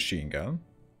heavy machine gun,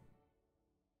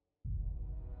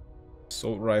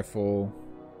 assault rifle,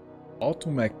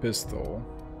 automatic pistol,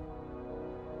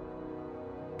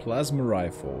 plasma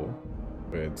rifle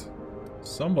with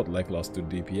somewhat lackluster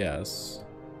DPS.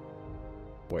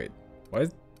 Wait, why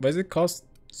does it cost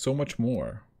so much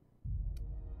more?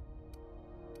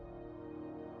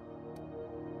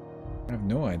 I have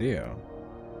no idea.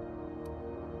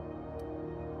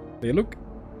 They look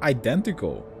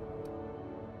identical.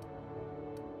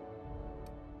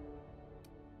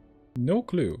 No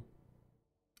clue.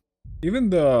 Even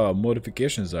the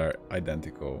modifications are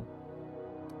identical.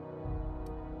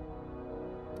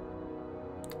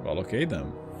 Well, okay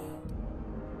then.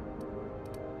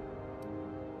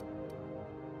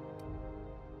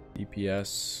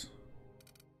 DPS.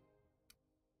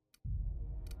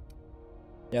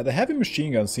 Yeah, the heavy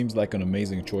machine gun seems like an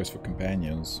amazing choice for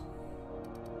companions.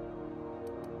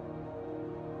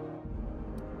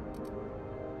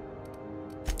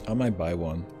 I might buy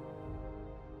one.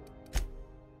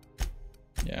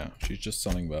 Yeah, she's just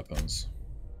selling weapons.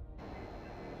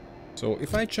 So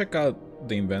if I check out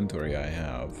the inventory I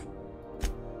have...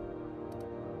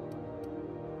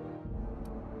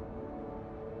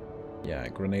 yeah,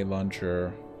 grenade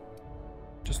launcher.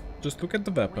 Just look at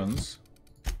the weapons.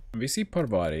 We see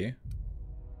Parvati,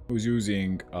 who's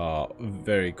using a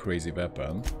very crazy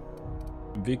weapon.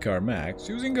 Vicar Max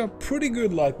using a pretty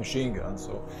good light machine gun,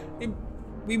 so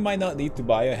we might not need to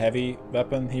buy a heavy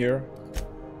weapon here.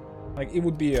 Like, it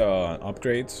would be an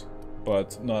upgrade,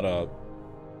 but not a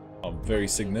very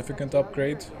significant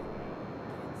upgrade.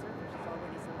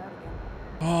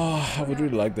 Oh, I would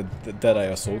really like the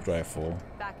Deadeye assault rifle.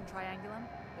 I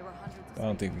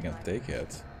don't think we can take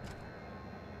it.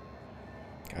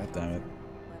 God damn it.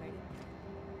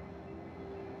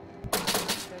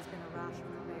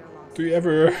 Do you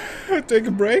ever take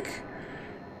a break?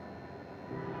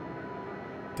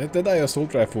 That Deadeye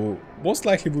assault rifle most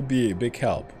likely would be a big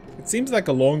help. It seems like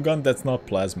a long gun that's not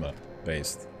plasma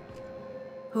based.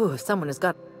 Ooh, someone has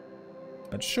got...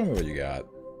 Now just show me what you got.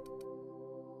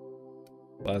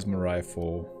 Plasma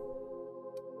rifle.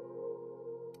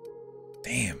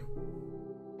 Damn.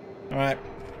 Alright.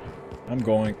 I'm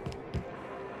going.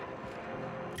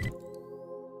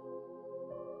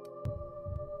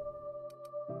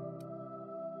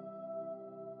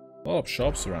 A lot of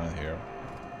shops around here.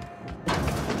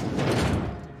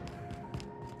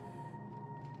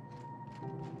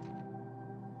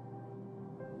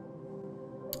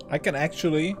 I can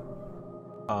actually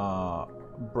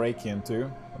break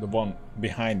into the one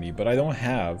behind me, but I don't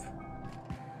have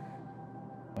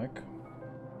like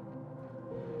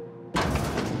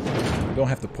I don't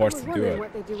have the parts to do it.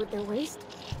 What they do with their waste?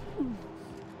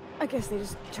 I guess they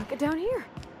just chuck it down here.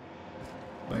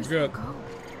 Sounds good.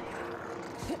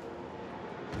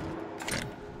 Okay,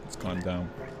 let's climb down.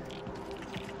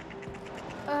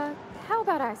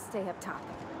 got eyes stay up top.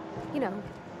 You know,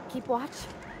 keep watch.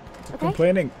 Stop Okay?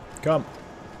 complaining. Come.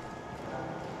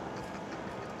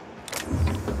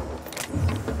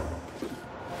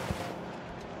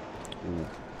 Ooh.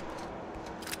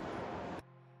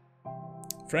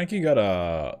 Frankie got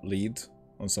a lead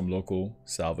on some local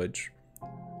salvage.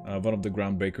 One of the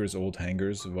groundbreaker's old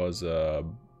hangars was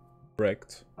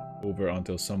bricked over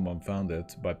until someone found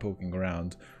it by poking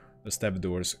around the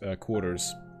stevedore's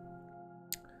quarters.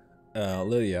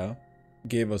 Lilia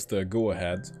gave us the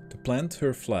go-ahead to plant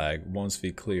her flag once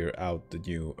we clear out the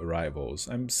new arrivals.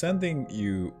 I'm sending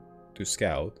you to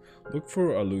scout. Look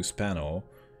for a loose panel.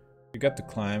 You got to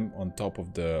climb on top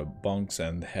of the bunks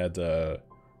and head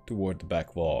toward the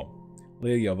back wall.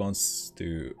 Lilia wants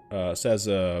to says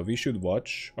we should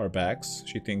watch our backs.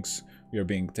 She thinks we are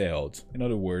being tailed. In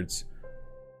other words,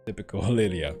 typical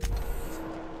Lilia.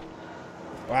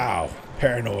 Wow,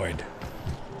 paranoid.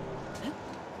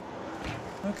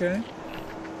 Okay.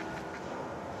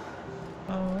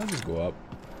 I'll just go up.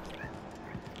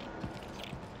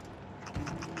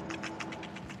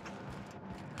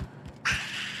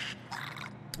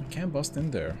 I can't bust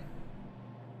in there.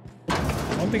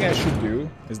 One thing I should do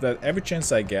is that every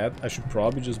chance I get, I should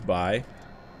probably just buy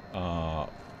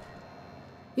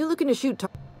You looking to shoot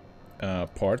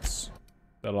parts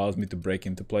that allows me to break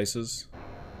into places,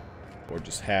 or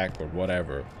just hack or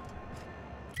whatever.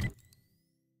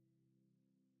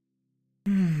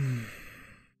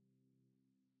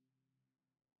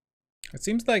 It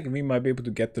seems like we might be able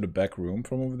to get to the back room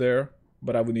from over there,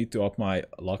 but I would need to up my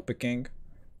lockpicking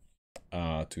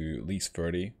to at least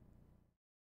 30.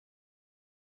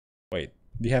 Wait,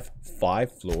 we have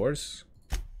 5 floors?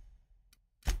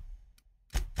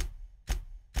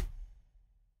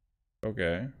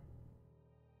 Okay.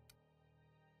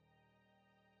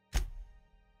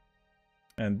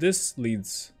 And this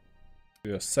leads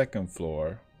to a 2nd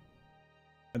floor.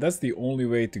 And that's the only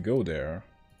way to go there.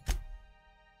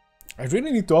 I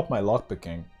really need to up my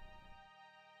lockpicking.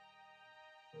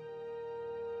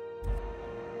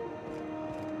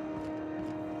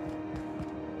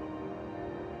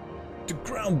 The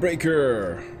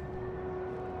Groundbreaker!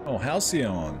 Oh,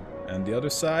 Halcyon. And the other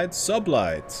side,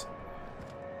 Sublight.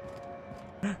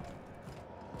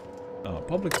 Oh,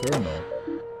 public terminal.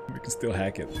 We can still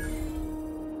hack it.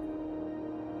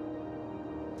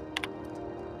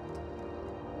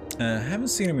 Haven't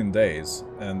seen him in days,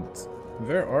 and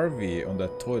where are we on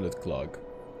that toilet clog?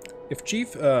 If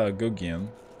Chief Goying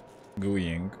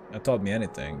taught me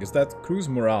anything, is that crew's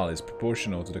morale is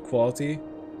proportional to the quality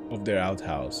of their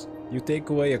outhouse. You take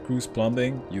away a crew's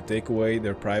plumbing, you take away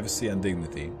their privacy and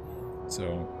dignity.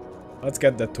 So, let's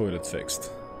get that toilet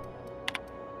fixed.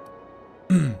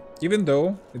 Even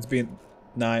though it's been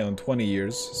nigh on 20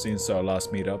 years since our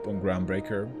last meetup on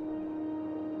Groundbreaker,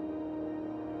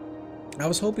 I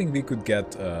was hoping we could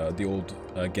get the old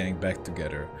gang back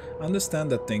together. I understand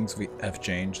that things have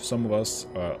changed. Some of us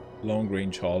are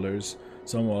long-range haulers,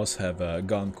 some of us have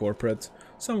gone corporate,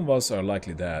 some of us are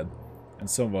likely dead, and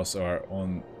some of us are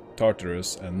on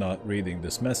Tartarus and not reading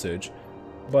this message,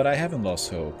 but I haven't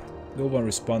lost hope. No one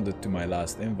responded to my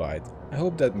last invite. I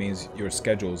hope that means your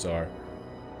schedules are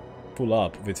full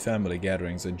up with family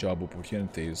gatherings and job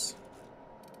opportunities.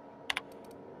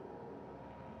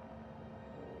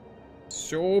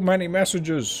 So many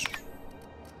messages.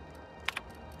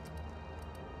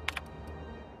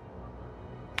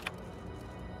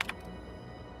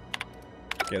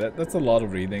 Okay, that's a lot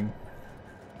of reading.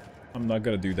 I'm not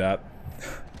gonna do that.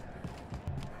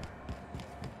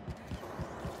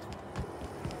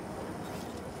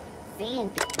 I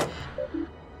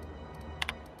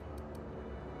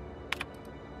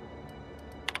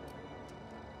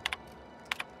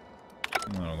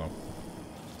don't know.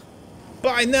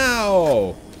 Buy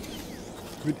now!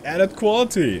 With added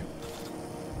quality!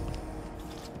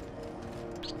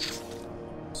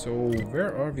 So,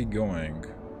 where are we going?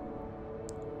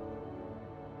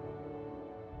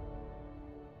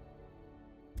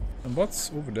 And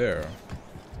what's over there?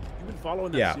 You've been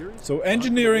following that Yeah, series? so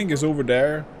engineering is over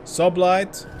there,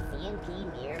 Sublight,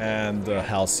 and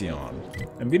Halcyon.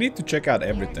 And we need to check out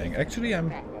everything. Actually,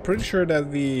 I'm pretty sure that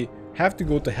we have to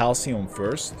go to Halcyon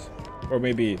first. Or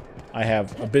maybe I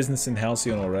have a business in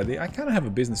Halcyon already. I kind of have a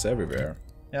business everywhere.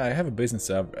 Yeah, I have a business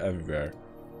everywhere.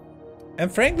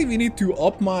 And frankly, we need to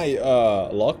up my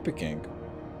lockpicking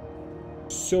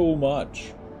so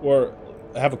much. Or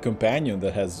have a companion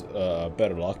that has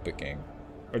better lockpicking.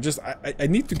 Or just, I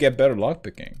need to get better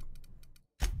lockpicking.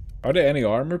 Are there any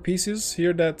armor pieces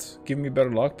here that give me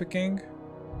better lockpicking?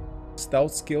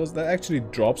 Stealth skills? That actually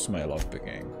drops my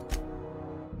lockpicking.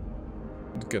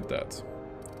 Look at that.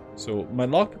 So my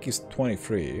lockpick is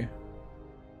 23.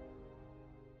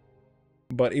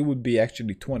 But it would be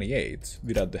actually 28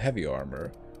 without the heavy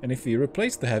armor. And if we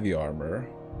replace the heavy armor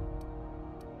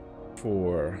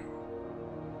for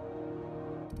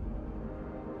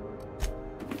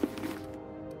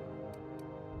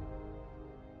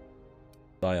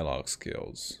dialogue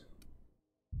skills.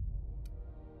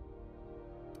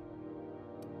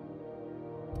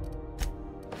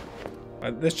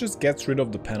 This just gets rid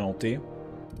of the penalty.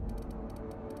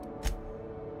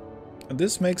 And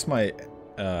this makes my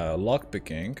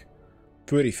lockpicking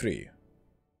 33.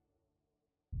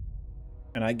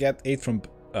 And I get 8 from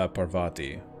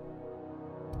Parvati.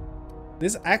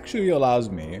 This actually allows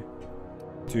me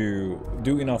to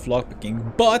do enough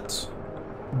lockpicking,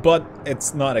 but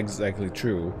it's not exactly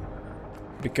true.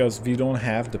 Because we don't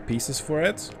have the pieces for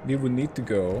it, we would need to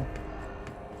go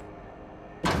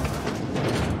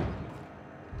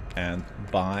and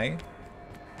buy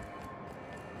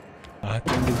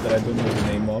things that I don't know the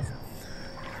name of.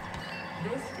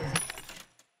 This is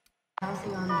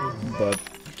Halcyon Holdings. But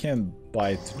you can't buy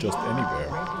it just anywhere.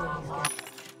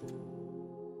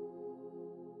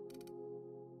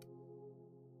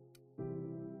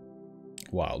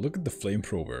 Wow, look at the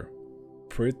flamethrower.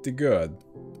 Pretty good.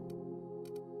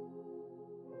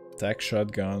 Attack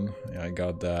shotgun. Yeah, I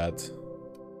got that.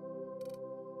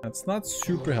 That's not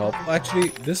super helpful. Actually,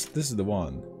 this is the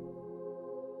one.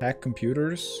 Hack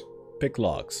computers. Pick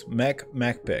locks. Mac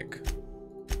pick.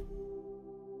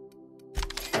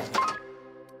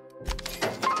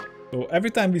 So every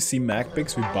time we see Mac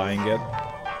picks, we're buying it.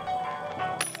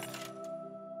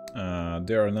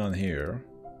 There are none here.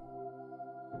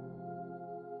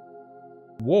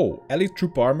 Whoa, Elite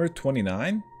Troop Armor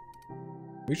 29?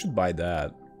 We should buy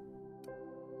that.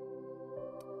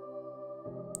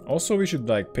 Also, we should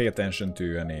like pay attention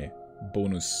to any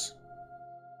bonus.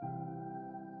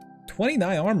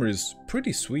 29 armor is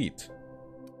pretty sweet.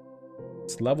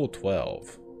 It's level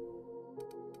 12.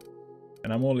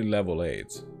 And I'm only level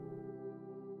 8.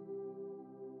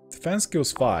 Defense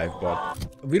skills 5, but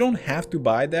we don't have to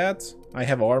buy that. I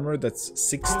have armor that's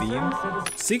 16.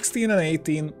 16 and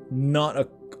 18, not a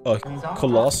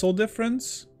colossal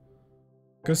difference.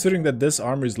 Considering that this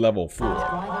armor is level 4.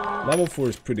 Level 4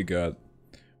 is pretty good.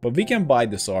 But we can buy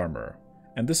this armor.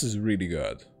 And this is really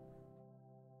good.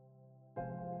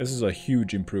 This is a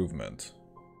huge improvement.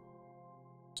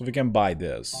 So we can buy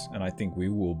this. And I think we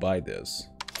will buy this.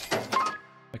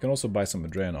 I can also buy some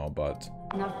adrenal, but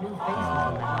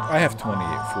I have 24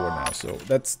 now, so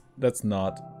that's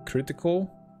not critical.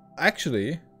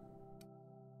 Actually,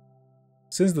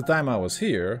 since the time I was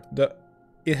here,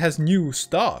 it has new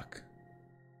stock.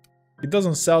 It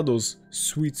doesn't sell those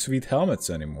sweet helmets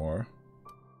anymore.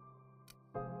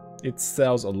 It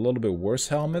sells a little bit worse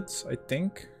helmets, I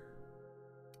think.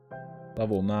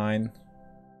 Level 9.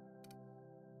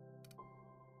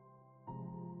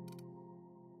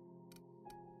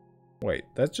 Wait,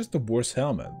 that's just a worse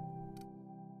helmet.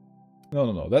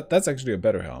 No, that's actually a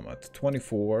better helmet.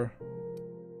 24,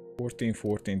 14,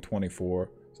 14, 24.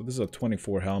 So this is a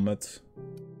 24 helmet.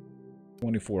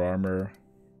 24 armor.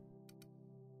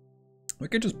 We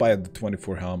could just buy the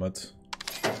 24 helmet.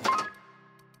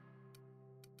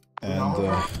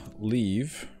 And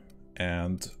leave.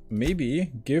 And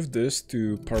maybe give this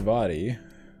to Parvati.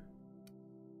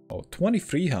 Oh,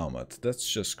 23 helmet. That's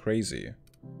just crazy.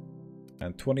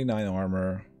 And 29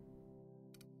 armor.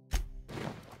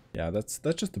 Yeah, that's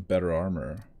just a better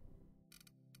armor.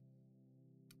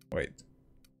 Wait.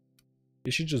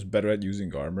 Is she just better at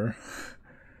using armor?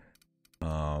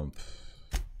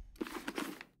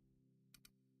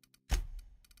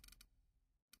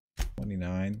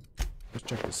 29. Let's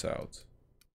check this out.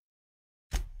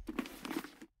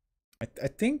 I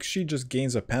think she just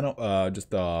gains a panel,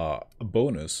 just a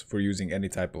bonus for using any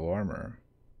type of armor.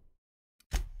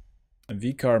 And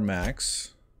VCAR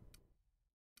max.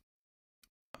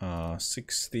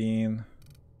 16.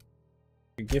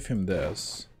 We give him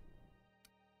this.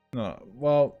 No,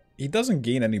 well, he doesn't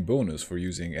gain any bonus for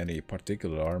using any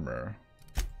particular armor.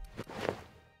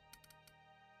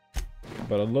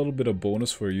 But a little bit of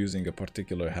bonus for using a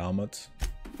particular helmet.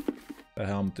 The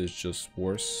helmet is just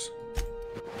worse.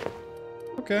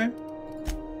 Okay.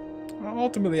 Well,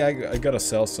 ultimately, I gotta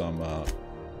sell some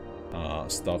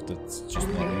stuff that's just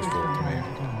not useful to me.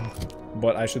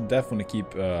 But I should definitely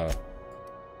keep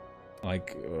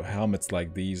helmets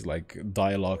like these, like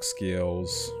dialogue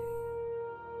skills.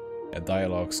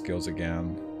 Dialogue skills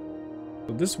again.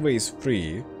 So this way is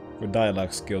free for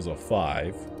dialogue skills of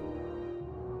 5.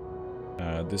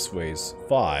 This way is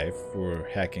 5 for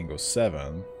hacking of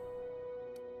 7.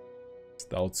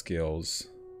 Stealth skills.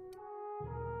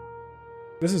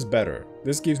 This is better.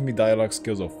 This gives me dialogue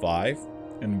skills of 5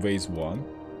 and weighs 1.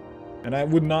 And I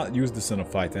would not use this in a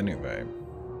fight anyway.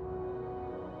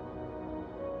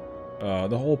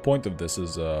 The whole point of this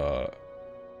is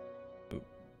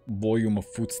volume of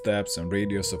footsteps and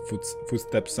radius of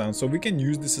footstep sound. So we can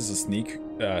use this as a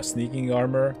sneaking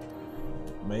armor.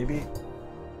 Maybe.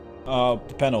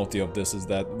 The penalty of this is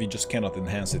that we just cannot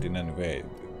enhance it in any way.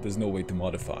 There's no way to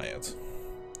modify it.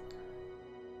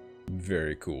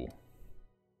 Very cool.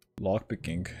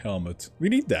 Lockpicking helmet. We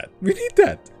need that. We need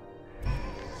that.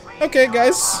 Okay,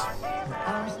 guys.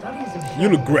 You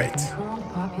look great.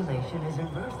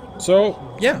 So,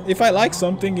 yeah, if I like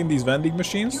something in these vending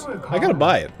machines, I gotta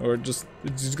buy it, or just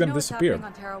it's just gonna disappear.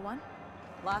 On Terra 1?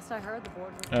 Last I heard, the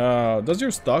board was... Does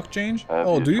your stock change?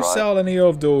 Oh, do you sell any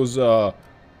of those, Have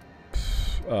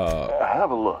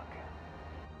a look.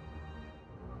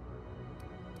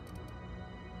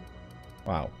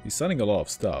 Wow, he's selling a lot of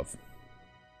stuff.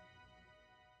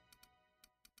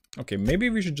 Okay, maybe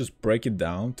we should just break it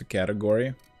down to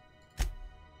category.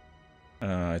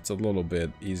 It's a little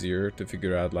bit easier to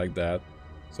figure out like that.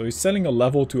 So he's selling a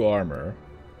level 2 armor,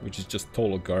 which is just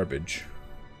total garbage.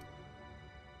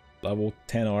 Level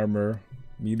 10 armor,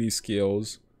 melee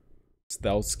skills,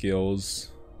 stealth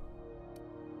skills.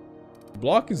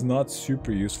 Block is not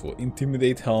super useful.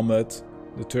 Intimidate helmet,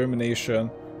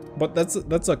 determination, but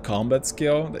that's a combat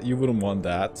skill that you wouldn't want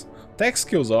that. Tech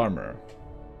skills armor,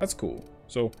 that's cool.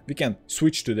 So we can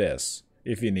switch to this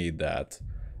if we need that,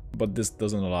 but this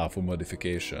doesn't allow for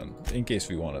modification in case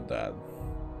we wanted that.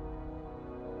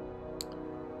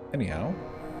 Anyhow,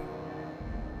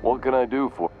 what can I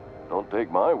do for? Don't take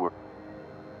my word.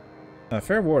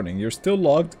 Fair warning, you're still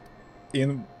logged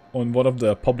in on one of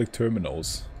the public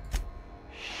terminals.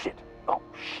 Shit. Oh,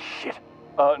 shit.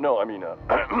 No, I mean,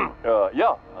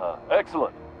 yeah,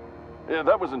 excellent. Yeah,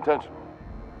 that was intentional.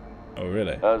 Oh,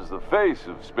 really? As the face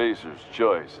of Spacer's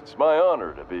Choice, it's my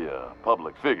honor to be a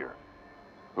public figure.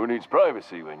 Who needs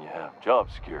privacy when you have job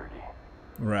security?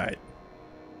 Right.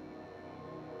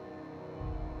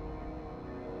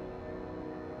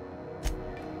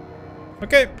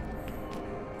 Okay.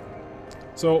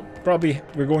 So, probably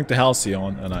we're going to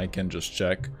Halcyon, and I can just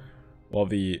check what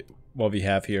we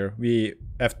have here. We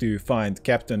have to find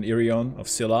Captain Irion of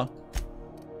Scylla.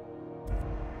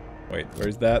 Wait, where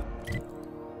is that?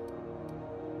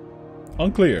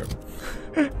 Unclear.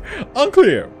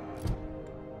 Unclear.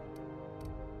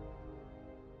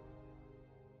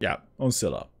 Yeah, on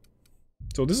Scylla.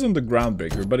 So this is on the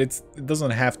Groundbreaker, but it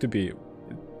doesn't have to be.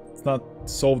 It's not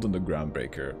solved on the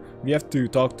Groundbreaker. We have to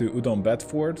talk to Udon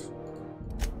Bedford,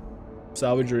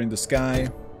 Salvager in the Sky,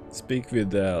 speak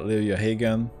with Lilia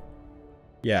Hagen.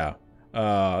 Yeah,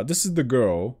 this is the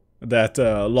girl that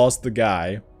lost the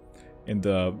guy in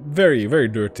the very, very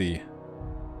dirty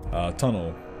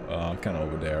tunnel, kind of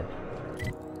over there.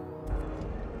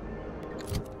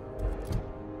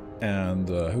 And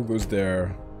who goes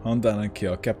there? Hunt down and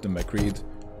kill Captain McCreed.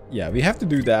 Yeah, we have to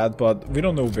do that, but we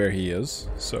don't know where he is,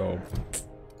 so...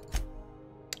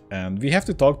 And we have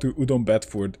to talk to Udon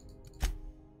Bedford.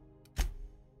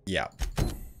 Yeah.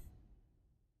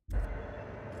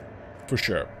 For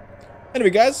sure. Anyway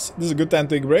guys, this is a good time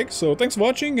to take a break, so thanks for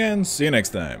watching and see you next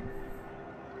time.